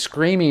baby who was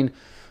screaming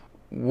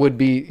would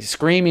be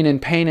screaming in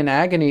pain and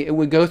agony, it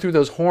would go through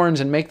those horns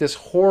and make this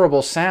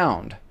horrible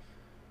sound.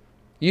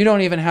 You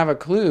don't even have a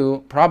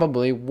clue,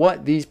 probably,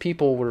 what these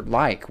people were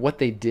like, what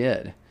they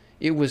did.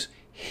 It was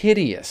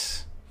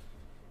hideous.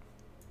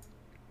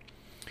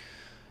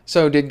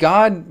 So did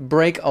God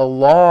break a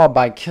law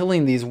by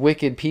killing these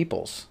wicked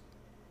peoples?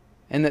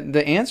 And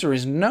the answer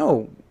is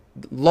no.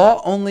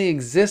 Law only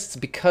exists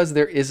because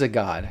there is a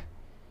God.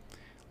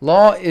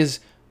 Law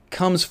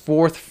comes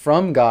forth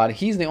from God.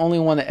 He's the only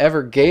one that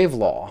ever gave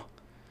law.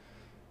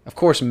 Of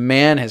course,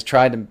 man has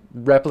tried to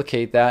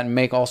replicate that and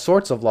make all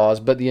sorts of laws,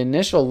 but the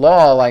initial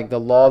law, like the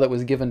law that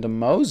was given to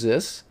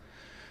Moses,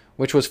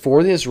 which was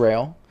for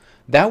Israel,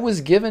 that was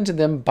given to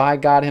them by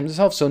God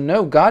himself. So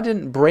no, God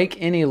didn't break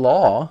any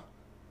law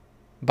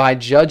by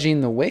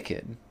judging the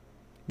wicked.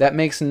 That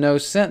makes no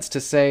sense to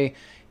say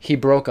he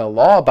broke a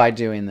law by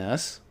doing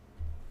this.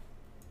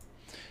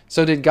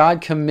 So did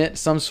God commit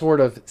some sort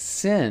of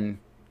sin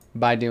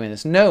by doing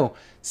this? No.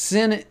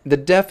 Sin, the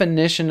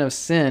definition of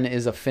sin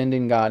is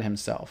offending God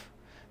himself.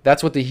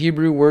 That's what the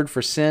Hebrew word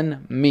for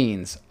sin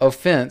means.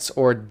 Offense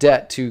or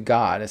debt to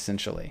God,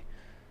 essentially.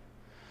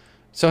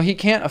 So he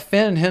can't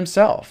offend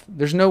himself.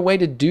 There's no way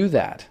to do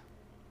that.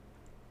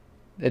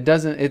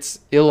 It's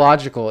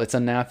illogical. It's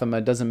anathema.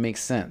 It doesn't make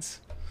sense.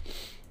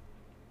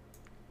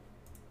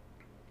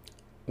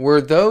 Were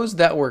those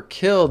that were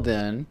killed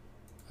then,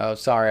 oh,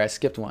 sorry, I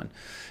skipped one.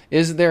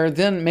 Is there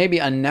then maybe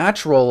a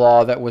natural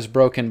law that was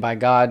broken by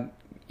God,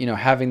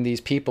 having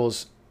these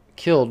peoples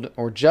killed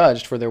or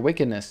judged for their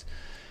wickedness?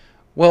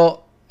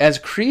 Well, as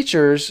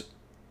creatures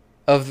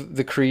of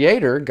the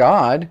Creator,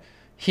 God,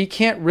 he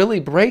can't really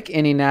break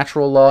any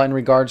natural law in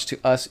regards to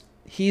us.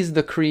 He's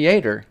the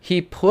Creator.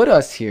 He put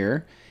us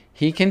here.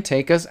 He can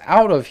take us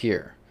out of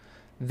here.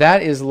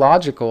 That is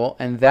logical,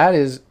 and that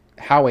is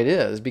how it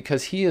is,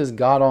 because he is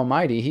God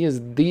Almighty. He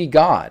is the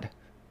God,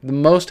 the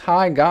Most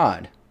High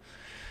God.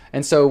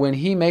 And so when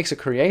he makes a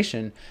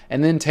creation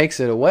and then takes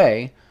it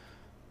away,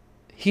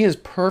 he is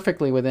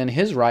perfectly within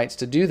his rights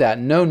to do that.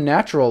 No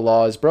natural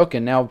law is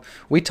broken. Now,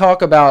 we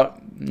talk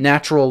about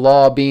natural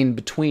law being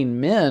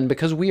between men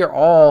because we are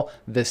all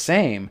the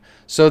same.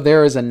 So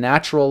there is a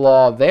natural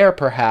law there,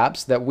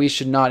 perhaps, that we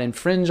should not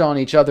infringe on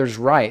each other's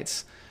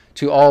rights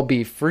to all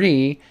be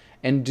free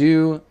and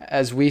do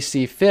as we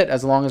see fit,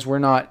 as long as we're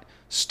not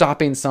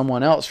stopping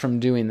someone else from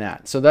doing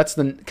that. So that's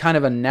the kind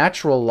of a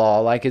natural law,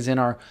 like is in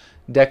our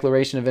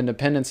Declaration of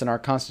Independence and our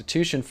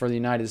Constitution for the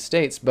United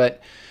States. But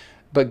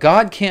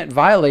God can't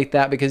violate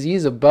that because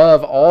he's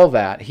above all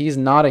that. He's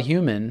not a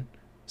human.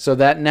 So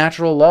that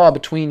natural law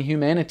between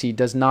humanity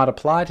does not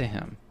apply to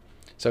him.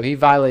 So he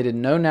violated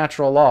no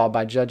natural law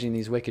by judging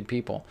these wicked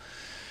people.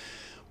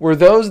 Were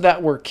those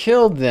that were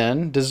killed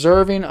then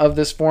deserving of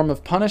this form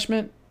of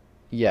punishment?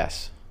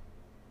 Yes.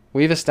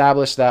 We've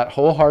established that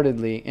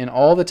wholeheartedly in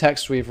all the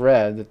texts we've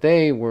read, that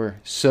they were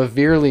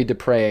severely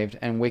depraved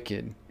and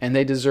wicked, and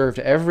they deserved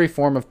every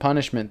form of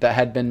punishment that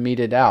had been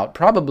meted out.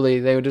 Probably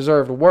they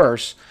deserved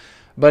worse,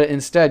 but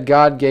instead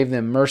God gave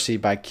them mercy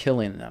by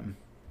killing them.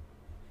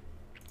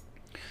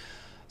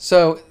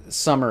 So,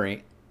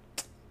 summary.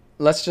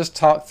 Let's just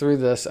talk through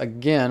this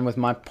again with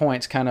my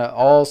points kind of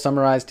all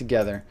summarized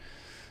together.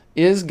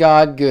 Is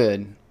God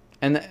good?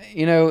 And,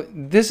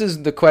 this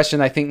is the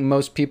question I think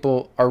most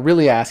people are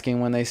really asking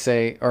when they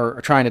say, or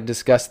are trying to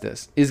discuss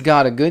this. Is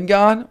God a good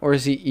God, or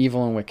is he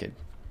evil and wicked?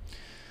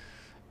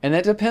 And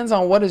that depends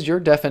on what is your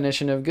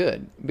definition of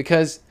good.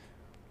 Because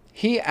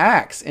He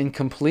acts in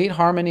complete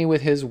harmony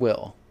with his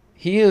will.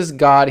 He is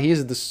God. He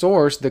is the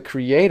source, the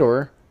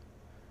creator.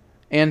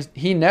 And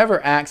he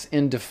never acts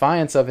in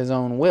defiance of his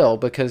own will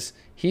because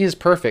he is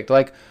perfect.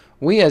 Like,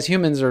 we as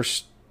humans are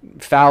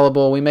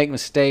fallible. We make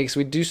mistakes.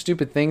 We do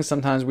stupid things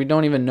sometimes. We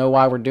don't even know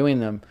why we're doing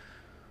them.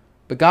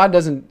 But God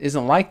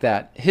isn't like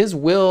that. His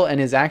will and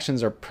his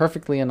actions are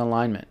perfectly in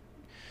alignment.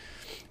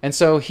 And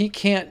so he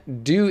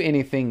can't do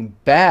anything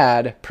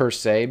bad per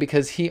se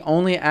because he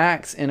only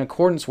acts in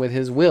accordance with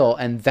his will,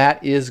 and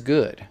that is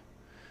good.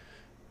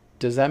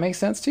 Does that make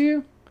sense to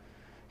you?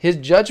 His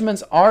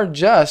judgments are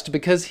just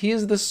because he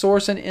is the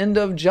source and end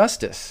of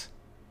justice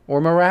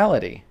or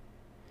morality.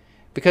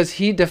 Because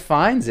he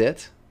defines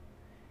it,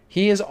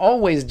 he is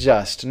always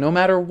just no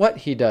matter what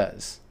he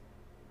does.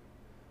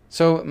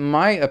 So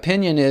my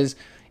opinion is,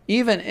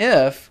 even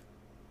if,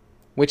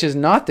 which is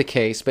not the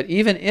case, but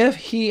even if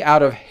he,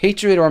 out of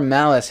hatred or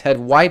malice, had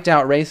wiped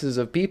out races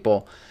of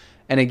people,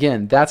 and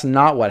again, that's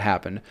not what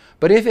happened,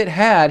 but if it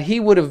had, he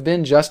would have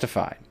been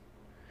justified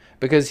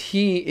because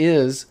he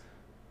is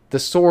the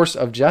source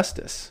of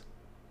justice.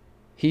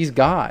 He's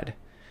God.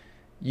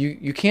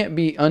 You can't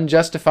be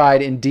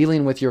unjustified in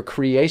dealing with your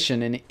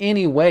creation in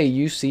any way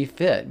you see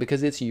fit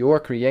because it's your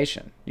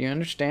creation. Do you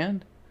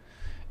understand?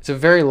 It's a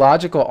very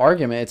logical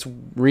argument. It's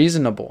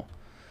reasonable.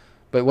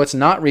 But what's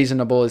not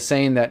reasonable is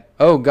saying that,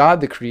 oh, God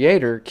the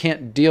Creator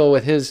can't deal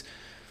with his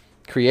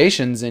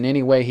creations in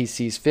any way he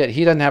sees fit.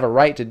 He doesn't have a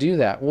right to do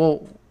that.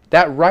 Well,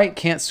 that right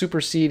can't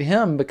supersede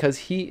him because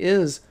he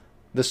is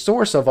the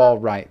source of all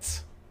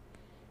rights.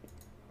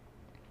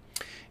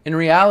 In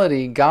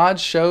reality, God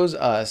shows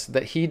us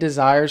that he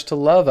desires to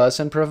love us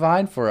and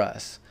provide for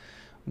us.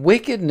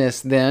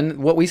 Wickedness,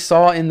 then, what we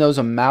saw in those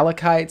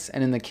Amalekites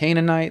and in the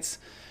Canaanites,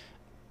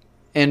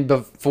 and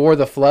before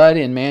the flood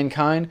in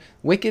mankind,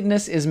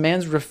 wickedness is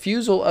man's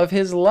refusal of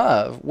his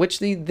love, which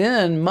he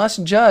then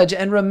must judge.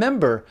 And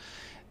remember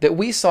that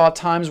we saw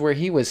times where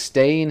he was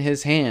staying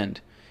his hand.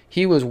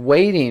 He was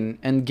waiting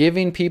and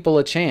giving people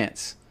a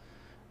chance.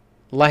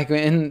 Like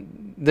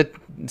in the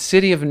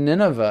city of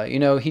Nineveh,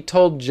 he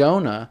told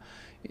Jonah,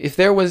 if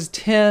there was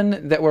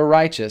 10 that were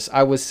righteous,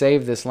 I would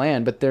save this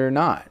land, but they're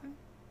not.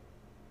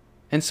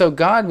 And so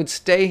God would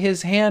stay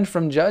his hand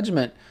from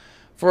judgment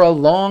for a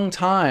long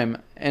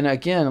time. And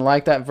again,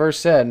 like that verse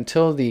said,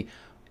 until the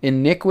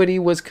iniquity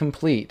was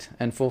complete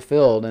and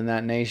fulfilled in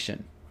that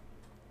nation.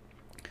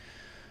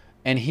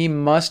 And he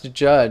must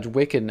judge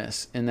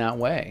wickedness in that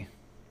way.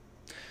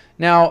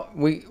 Now,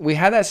 we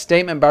had that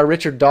statement by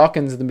Richard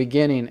Dawkins in the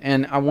beginning,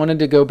 and I wanted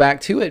to go back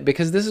to it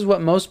because this is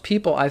what most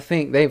people, I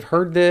think, they've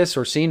heard this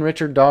or seen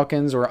Richard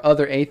Dawkins or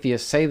other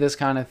atheists say this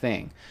kind of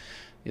thing.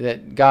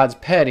 That God's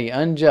petty,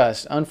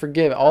 unjust,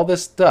 unforgiving, all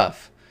this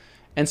stuff.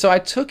 And so I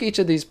took each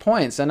of these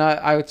points, and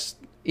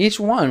each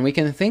one, we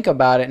can think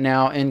about it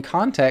now in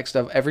context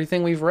of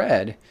everything we've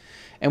read.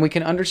 And we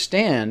can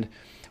understand,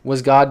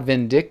 was God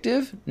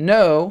vindictive?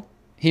 No.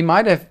 He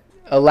might have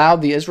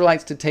allowed the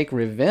Israelites to take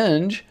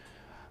revenge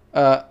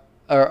or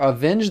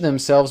avenge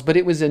themselves, but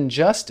it was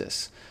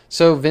injustice.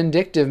 So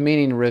vindictive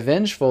meaning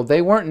revengeful,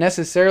 they weren't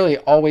necessarily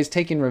always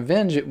taking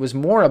revenge. It was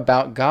more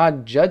about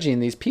God judging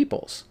these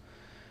peoples.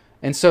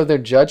 And so their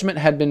judgment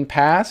had been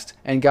passed,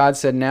 and God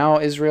said, now,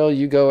 Israel,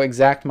 you go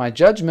exact my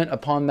judgment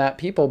upon that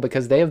people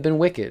because they have been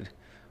wicked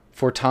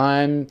for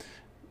time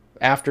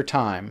after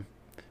time.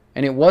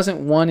 And it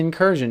wasn't one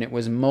incursion. It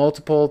was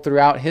multiple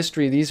throughout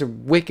history. These are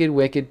wicked,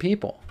 wicked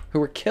people who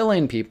were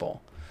killing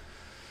people.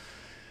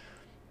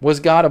 Was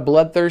God a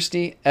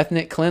bloodthirsty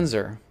ethnic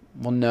cleanser?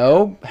 Well,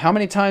 no. How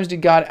many times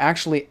did God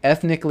actually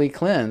ethnically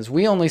cleanse?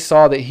 We only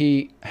saw that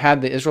he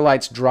had the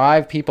Israelites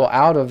drive people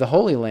out of the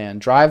Holy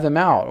Land, drive them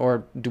out,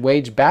 or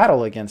wage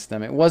battle against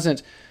them. It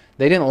wasn't,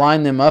 they didn't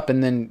line them up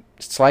and then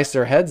slice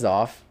their heads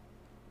off.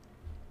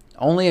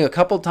 Only a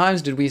couple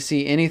times did we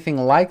see anything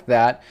like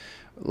that,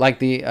 like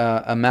the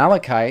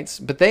Amalekites,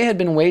 but they had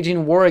been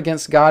waging war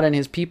against God and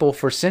his people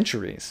for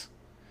centuries.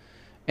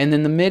 And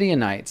then the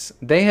Midianites,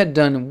 they had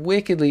done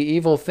wickedly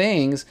evil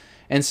things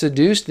and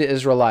seduced the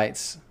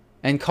Israelites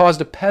and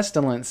caused a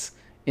pestilence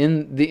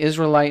in the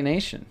Israelite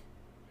nation.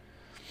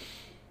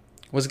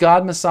 Was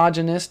God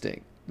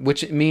misogynistic,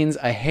 which means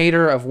a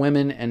hater of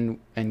women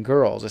and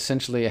girls,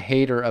 essentially a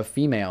hater of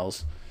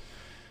females?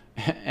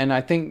 And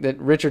I think that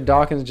Richard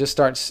Dawkins just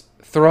starts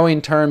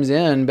throwing terms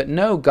in, but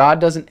no,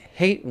 God doesn't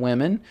hate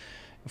women.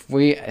 If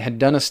we had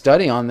done a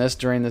study on this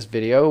during this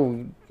video,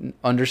 we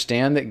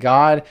understand that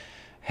God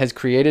has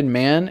created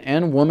man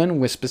and woman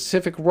with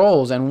specific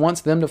roles and wants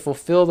them to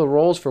fulfill the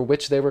roles for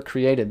which they were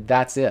created.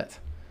 That's it.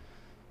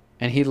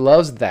 And he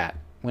loves that.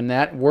 When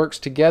that works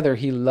together,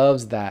 he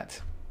loves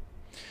that.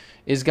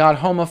 Is God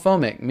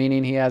homophobic,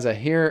 meaning he has a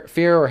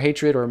fear or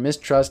hatred or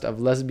mistrust of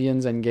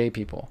lesbians and gay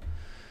people?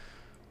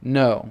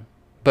 No.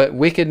 But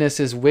wickedness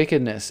is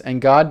wickedness,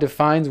 and God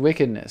defines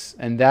wickedness,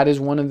 and that is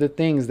one of the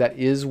things that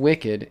is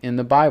wicked in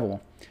the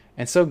Bible.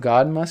 And so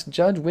God must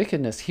judge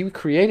wickedness. He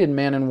created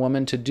man and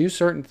woman to do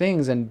certain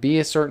things and be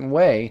a certain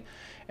way,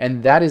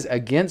 and that is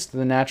against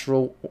the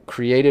natural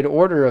created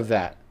order of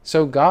that.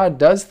 So God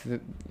does,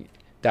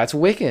 that's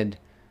wicked.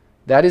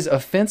 That is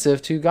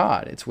offensive to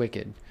God. It's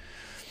wicked.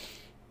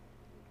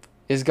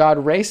 Is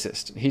God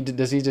racist?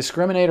 Does he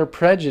discriminate or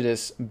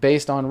prejudice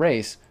based on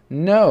race?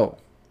 No.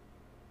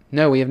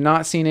 No, we have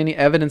not seen any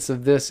evidence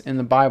of this in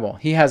the Bible.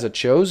 He has a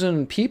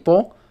chosen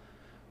people,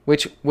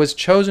 which was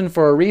chosen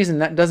for a reason.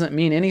 That doesn't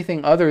mean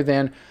anything other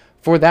than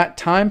for that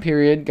time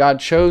period,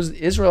 God chose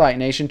the Israelite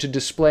nation to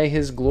display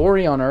his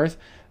glory on earth.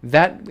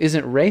 That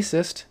isn't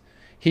racist.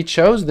 He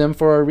chose them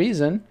for a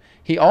reason.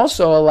 He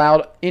also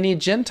allowed any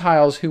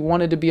Gentiles who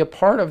wanted to be a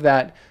part of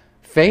that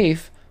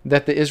faith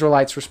that the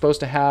Israelites were supposed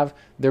to have,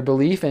 their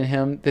belief in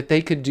him, that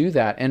they could do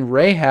that. And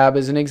Rahab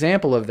is an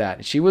example of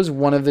that. She was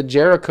one of the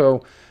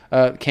Jericho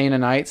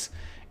Canaanites,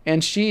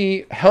 and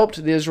she helped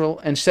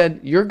Israel and said,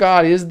 your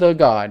God is the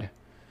God.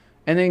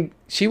 And then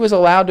she was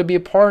allowed to be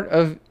a part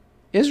of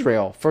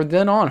Israel. For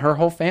then on, her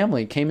whole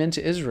family came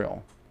into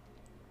Israel.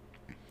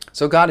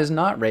 So God is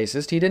not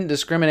racist. He didn't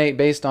discriminate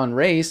based on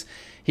race.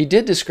 He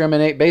did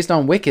discriminate based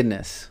on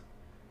wickedness.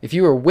 If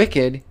you were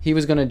wicked, he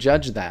was going to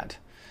judge that.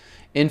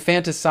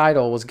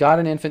 Infanticidal. Was God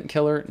an infant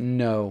killer?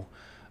 No.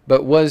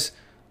 But were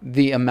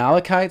the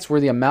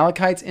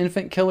Amalekites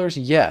infant killers?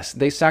 Yes.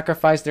 They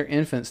sacrificed their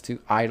infants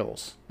to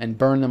idols and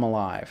burned them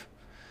alive.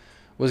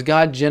 Was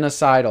God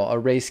genocidal, a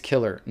race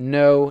killer?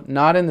 No,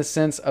 not in the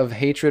sense of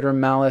hatred or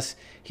malice.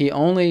 He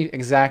only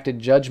exacted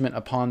judgment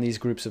upon these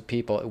groups of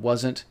people. It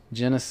wasn't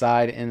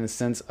genocide in the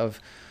sense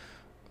of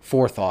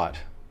forethought,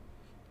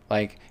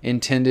 like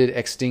intended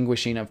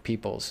extinguishing of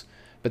peoples.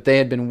 But they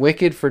had been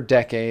wicked for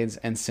decades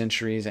and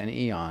centuries and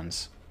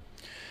eons.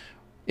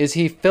 Is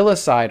he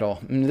filicidal?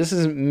 This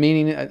is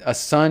meaning a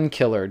son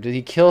killer. Did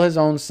he kill his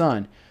own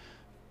son?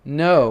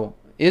 No.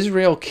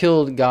 Israel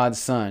killed God's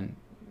son.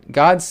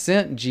 God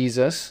sent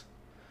Jesus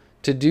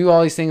to do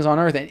all these things on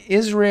earth, and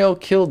Israel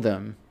killed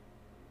them.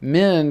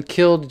 Men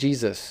killed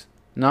Jesus,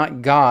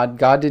 not God.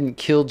 God didn't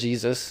kill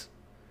Jesus.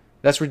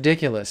 That's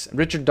ridiculous.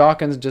 Richard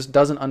Dawkins just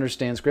doesn't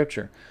understand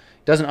Scripture.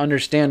 Doesn't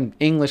understand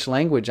English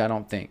language, I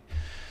don't think.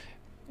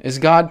 Is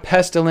God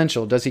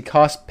pestilential? Does he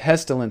cause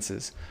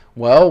pestilences?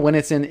 Well, when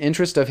it's in the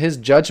interest of his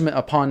judgment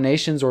upon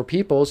nations or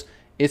peoples,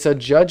 it's a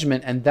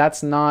judgment, and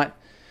that's not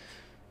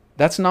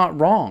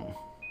wrong.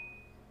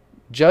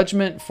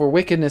 Judgment for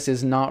wickedness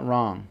is not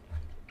wrong.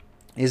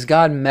 Is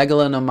God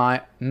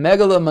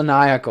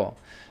megalomaniacal?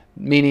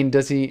 Meaning,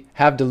 does he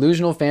have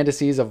delusional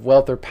fantasies of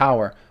wealth or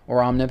power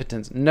or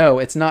omnipotence? No,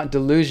 it's not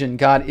delusion.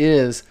 God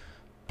is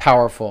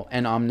powerful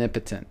and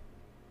omnipotent.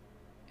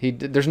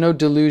 There's no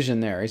delusion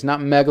there. He's not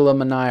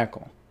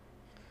megalomaniacal.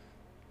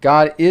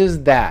 God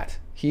is that.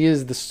 He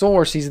is the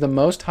source. He's the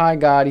most high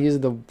God. He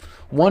is the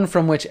one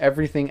from which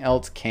everything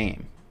else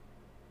came.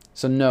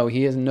 So no,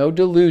 he has no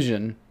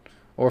delusion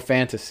or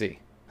fantasy.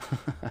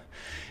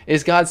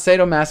 Is God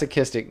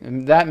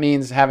sadomasochistic? That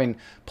means having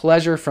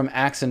pleasure from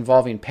acts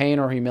involving pain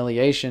or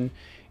humiliation,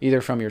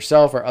 either from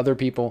yourself or other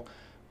people.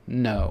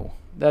 No,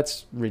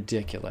 that's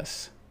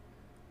ridiculous.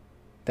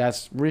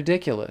 That's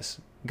ridiculous.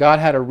 God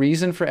had a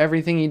reason for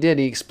everything he did.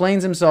 He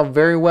explains himself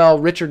very well.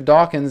 Richard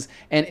Dawkins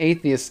and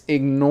atheists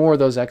ignore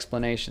those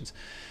explanations.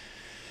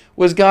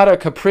 Was God a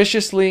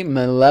capriciously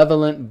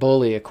malevolent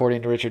bully,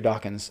 according to Richard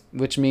Dawkins,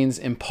 which means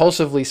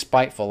impulsively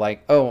spiteful,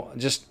 like, oh,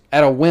 just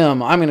at a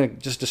whim, I'm going to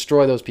just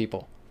destroy those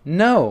people?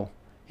 No,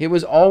 it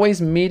was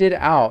always meted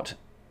out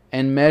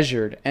and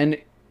measured, and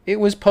it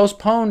was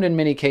postponed in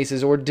many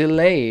cases or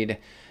delayed.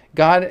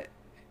 God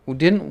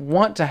didn't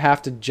want to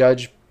have to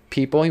judge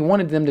people. He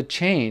wanted them to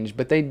change,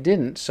 but they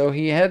didn't, so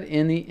he had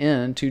in the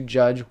end to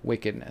judge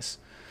wickedness.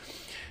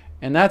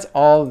 And that's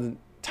all the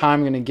time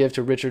I'm going to give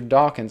to Richard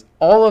Dawkins.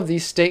 All of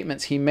these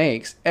statements he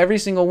makes, every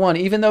single one,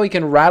 even though he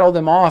can rattle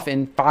them off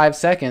in 5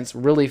 seconds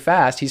really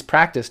fast, he's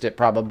practiced it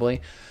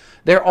probably,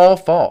 they're all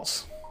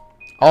false.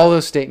 All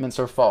those statements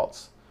are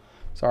false.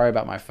 Sorry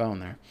about my phone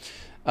there.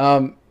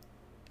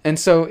 And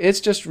so it's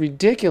just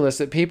ridiculous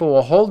that people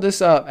will hold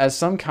this up as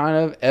some kind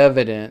of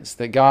evidence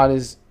that God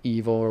is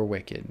evil or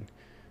wicked.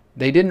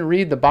 They didn't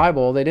read the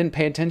Bible. They didn't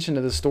pay attention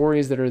to the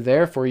stories that are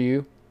there for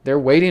you. They're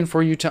waiting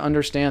for you to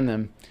understand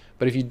them.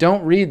 But if you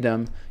don't read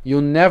them,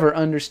 you'll never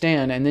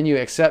understand, and then you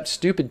accept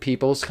stupid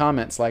people's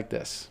comments like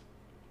this.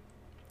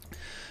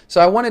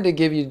 So I wanted to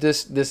give you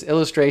this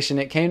illustration.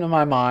 It came to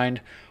my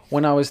mind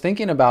when I was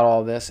thinking about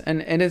all this,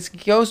 and it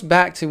goes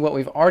back to what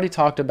we've already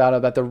talked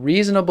about the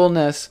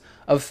reasonableness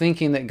of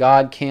thinking that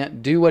God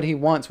can't do what he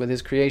wants with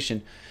his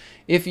creation.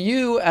 If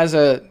you, as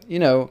a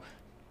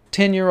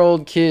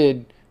 10-year-old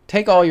kid,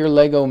 take all your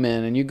Lego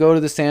men and you go to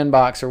the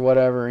sandbox or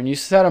whatever, and you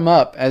set them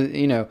up as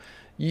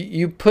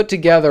you put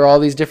together all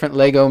these different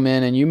Lego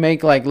men, and you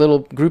make like little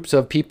groups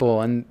of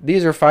people, and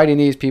these are fighting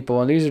these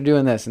people, and these are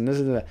doing this, and this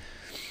is that.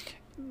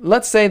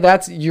 Let's say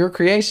that's your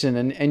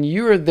creation, and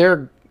you're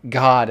their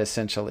God,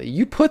 essentially.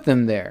 You put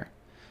them there.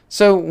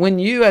 So when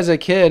you, as a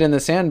kid in the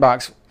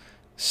sandbox,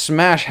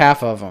 smash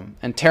half of them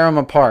and tear them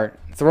apart,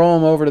 throw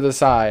them over to the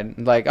side,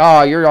 like,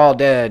 oh, you're all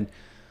dead.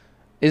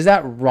 Is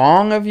that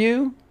wrong of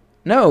you?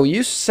 No,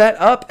 you set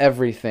up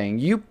everything.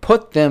 You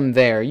put them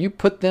there. You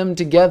put them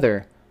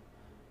together.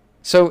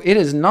 So it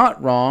is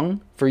not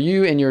wrong for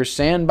you in your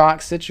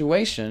sandbox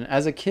situation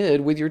as a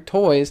kid with your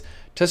toys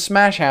to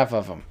smash half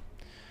of them.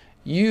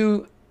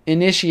 You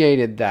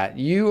initiated that.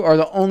 You are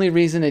the only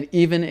reason it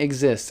even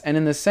exists. And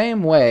in the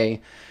same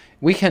way,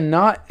 we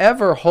cannot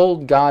ever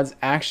hold God's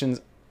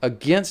actions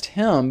against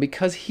him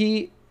because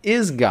he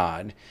is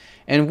God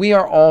and we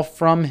are all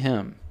from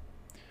him.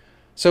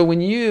 So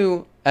when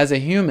you, as a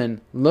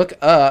human, look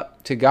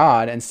up to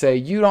God and say,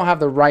 you don't have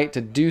the right to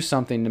do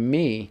something to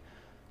me,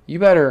 you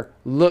better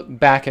look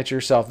back at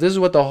yourself. This is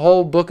what the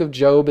whole book of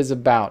Job is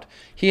about.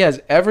 He has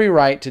every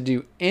right to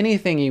do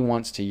anything he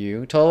wants to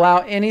you, to allow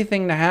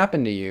anything to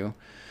happen to you,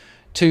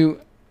 to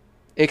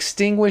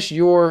extinguish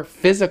your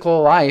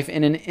physical life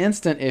in an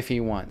instant if he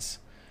wants.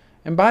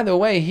 And by the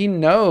way, he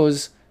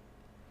knows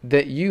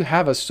that you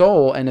have a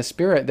soul and a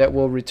spirit that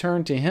will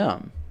return to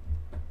him.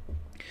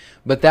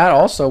 But that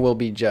also will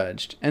be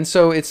judged. And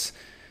so it's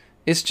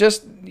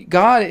just,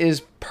 God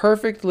is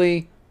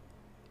perfectly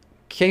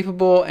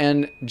capable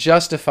and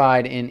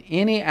justified in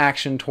any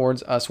action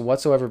towards us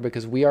whatsoever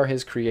because we are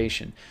his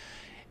creation.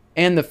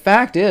 And the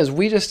fact is,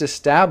 we just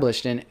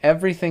established in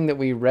everything that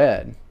we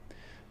read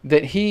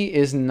that he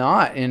is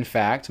not, in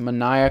fact,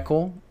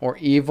 maniacal or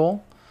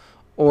evil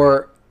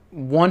or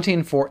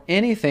wanting for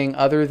anything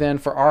other than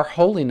for our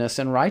holiness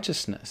and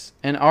righteousness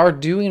and our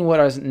doing what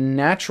is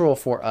natural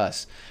for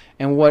us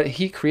and what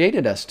he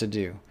created us to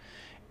do.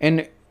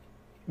 And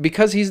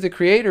because he's the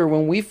creator,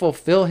 when we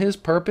fulfill his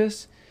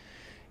purpose,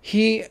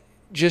 he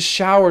just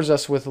showers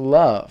us with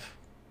love.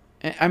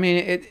 I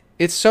mean,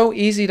 it's so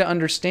easy to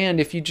understand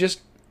if you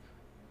just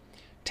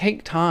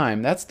take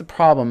time. That's the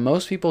problem.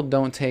 Most people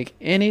don't take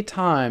any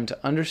time to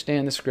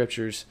understand the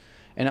scriptures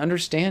and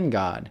understand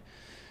God.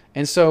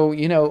 And so,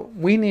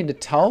 we need to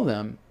tell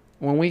them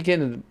when we get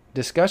into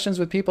discussions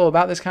with people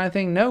about this kind of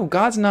thing, no,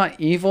 God's not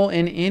evil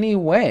in any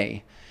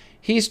way.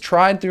 He's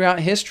tried throughout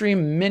history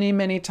many,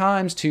 many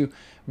times to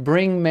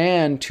bring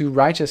man to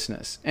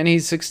righteousness. And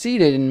he's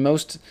succeeded in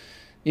most,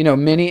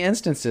 many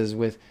instances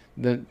with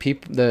the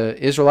people, the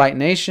Israelite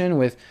nation,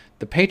 with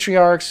the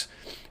patriarchs,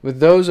 with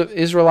those of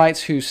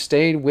Israelites who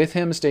stayed with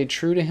him, stayed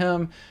true to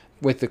him,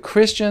 with the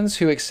Christians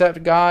who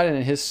accept God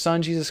and his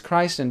son Jesus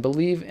Christ and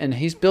believe, and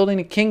he's building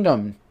a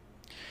kingdom.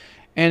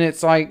 And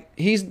it's like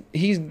he's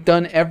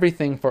done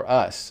everything for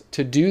us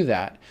to do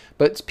that.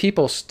 But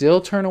people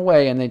still turn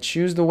away and they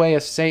choose the way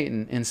of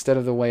Satan instead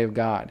of the way of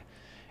God.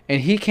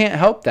 And he can't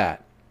help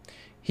that.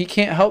 He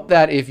can't help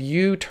that if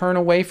you turn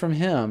away from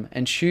him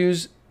and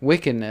choose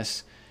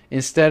wickedness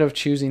instead of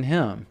choosing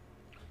him.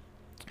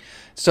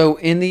 So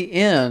in the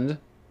end,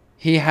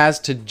 he has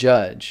to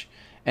judge.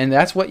 And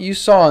that's what you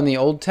saw in the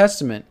Old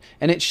Testament.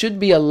 And it should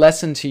be a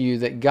lesson to you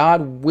that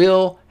God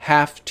will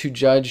have to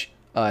judge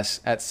us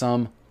at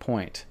some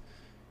point.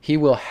 He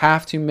will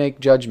have to make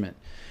judgment.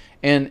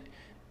 And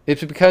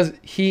it's because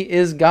he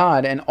is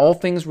God and all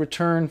things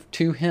return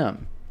to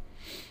him.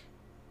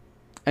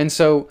 And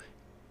so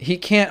he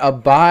can't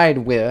abide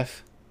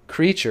with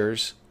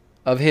creatures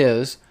of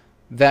his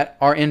that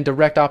are in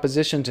direct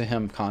opposition to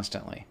him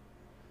constantly.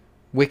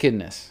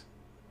 Wickedness.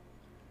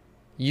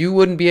 You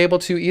wouldn't be able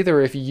to either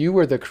if you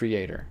were the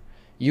creator.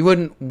 You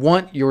wouldn't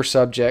want your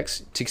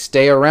subjects to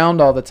stay around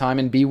all the time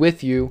and be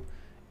with you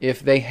if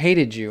they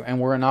hated you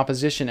and were in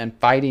opposition and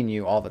fighting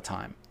you all the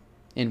time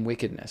in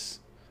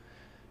wickedness.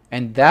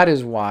 And that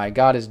is why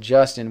God is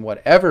just in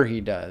whatever he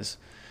does.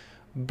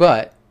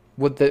 But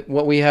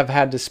what we have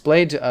had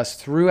displayed to us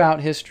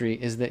throughout history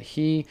is that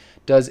he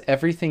does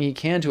everything he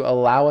can to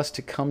allow us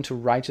to come to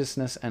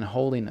righteousness and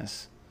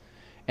holiness.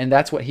 And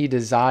that's what he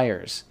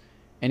desires.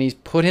 And he's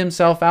put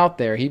himself out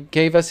there. He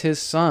gave us his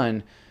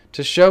son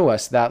to show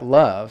us that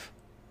love.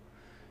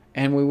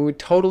 And we would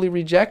totally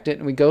reject it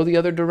and we go the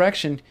other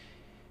direction.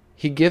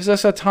 He gives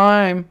us a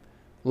time,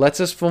 lets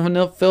us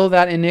fulfill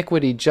that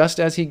iniquity, just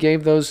as he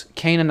gave those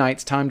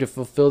Canaanites time to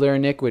fulfill their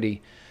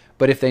iniquity.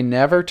 But if they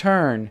never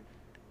turn,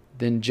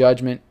 then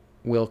judgment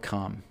will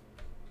come.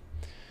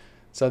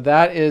 So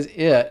that is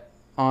it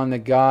on the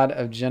God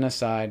of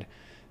genocide.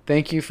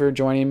 Thank you for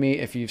joining me.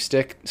 If you've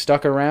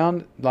stuck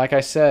around, like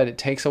I said, it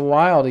takes a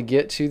while to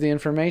get to the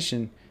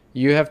information.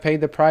 You have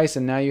paid the price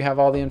and now you have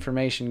all the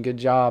information. Good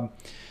job.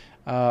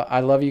 I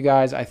love you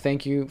guys. I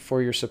thank you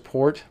for your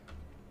support.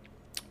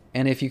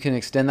 And if you can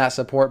extend that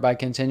support by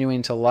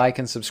continuing to like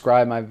and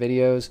subscribe my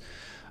videos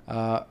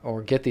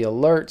or get the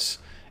alerts,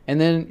 and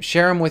then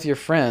share them with your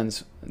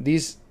friends.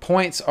 These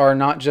points are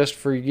not just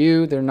for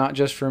you. They're not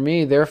just for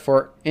me. They're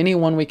for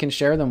anyone we can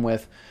share them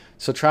with.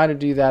 So try to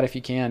do that if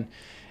you can.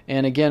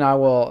 And again, I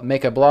will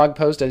make a blog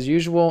post as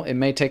usual. It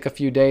may take a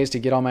few days to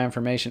get all my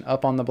information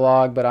up on the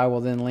blog, but I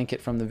will then link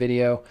it from the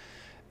video.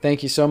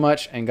 Thank you so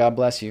much, and God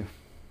bless you.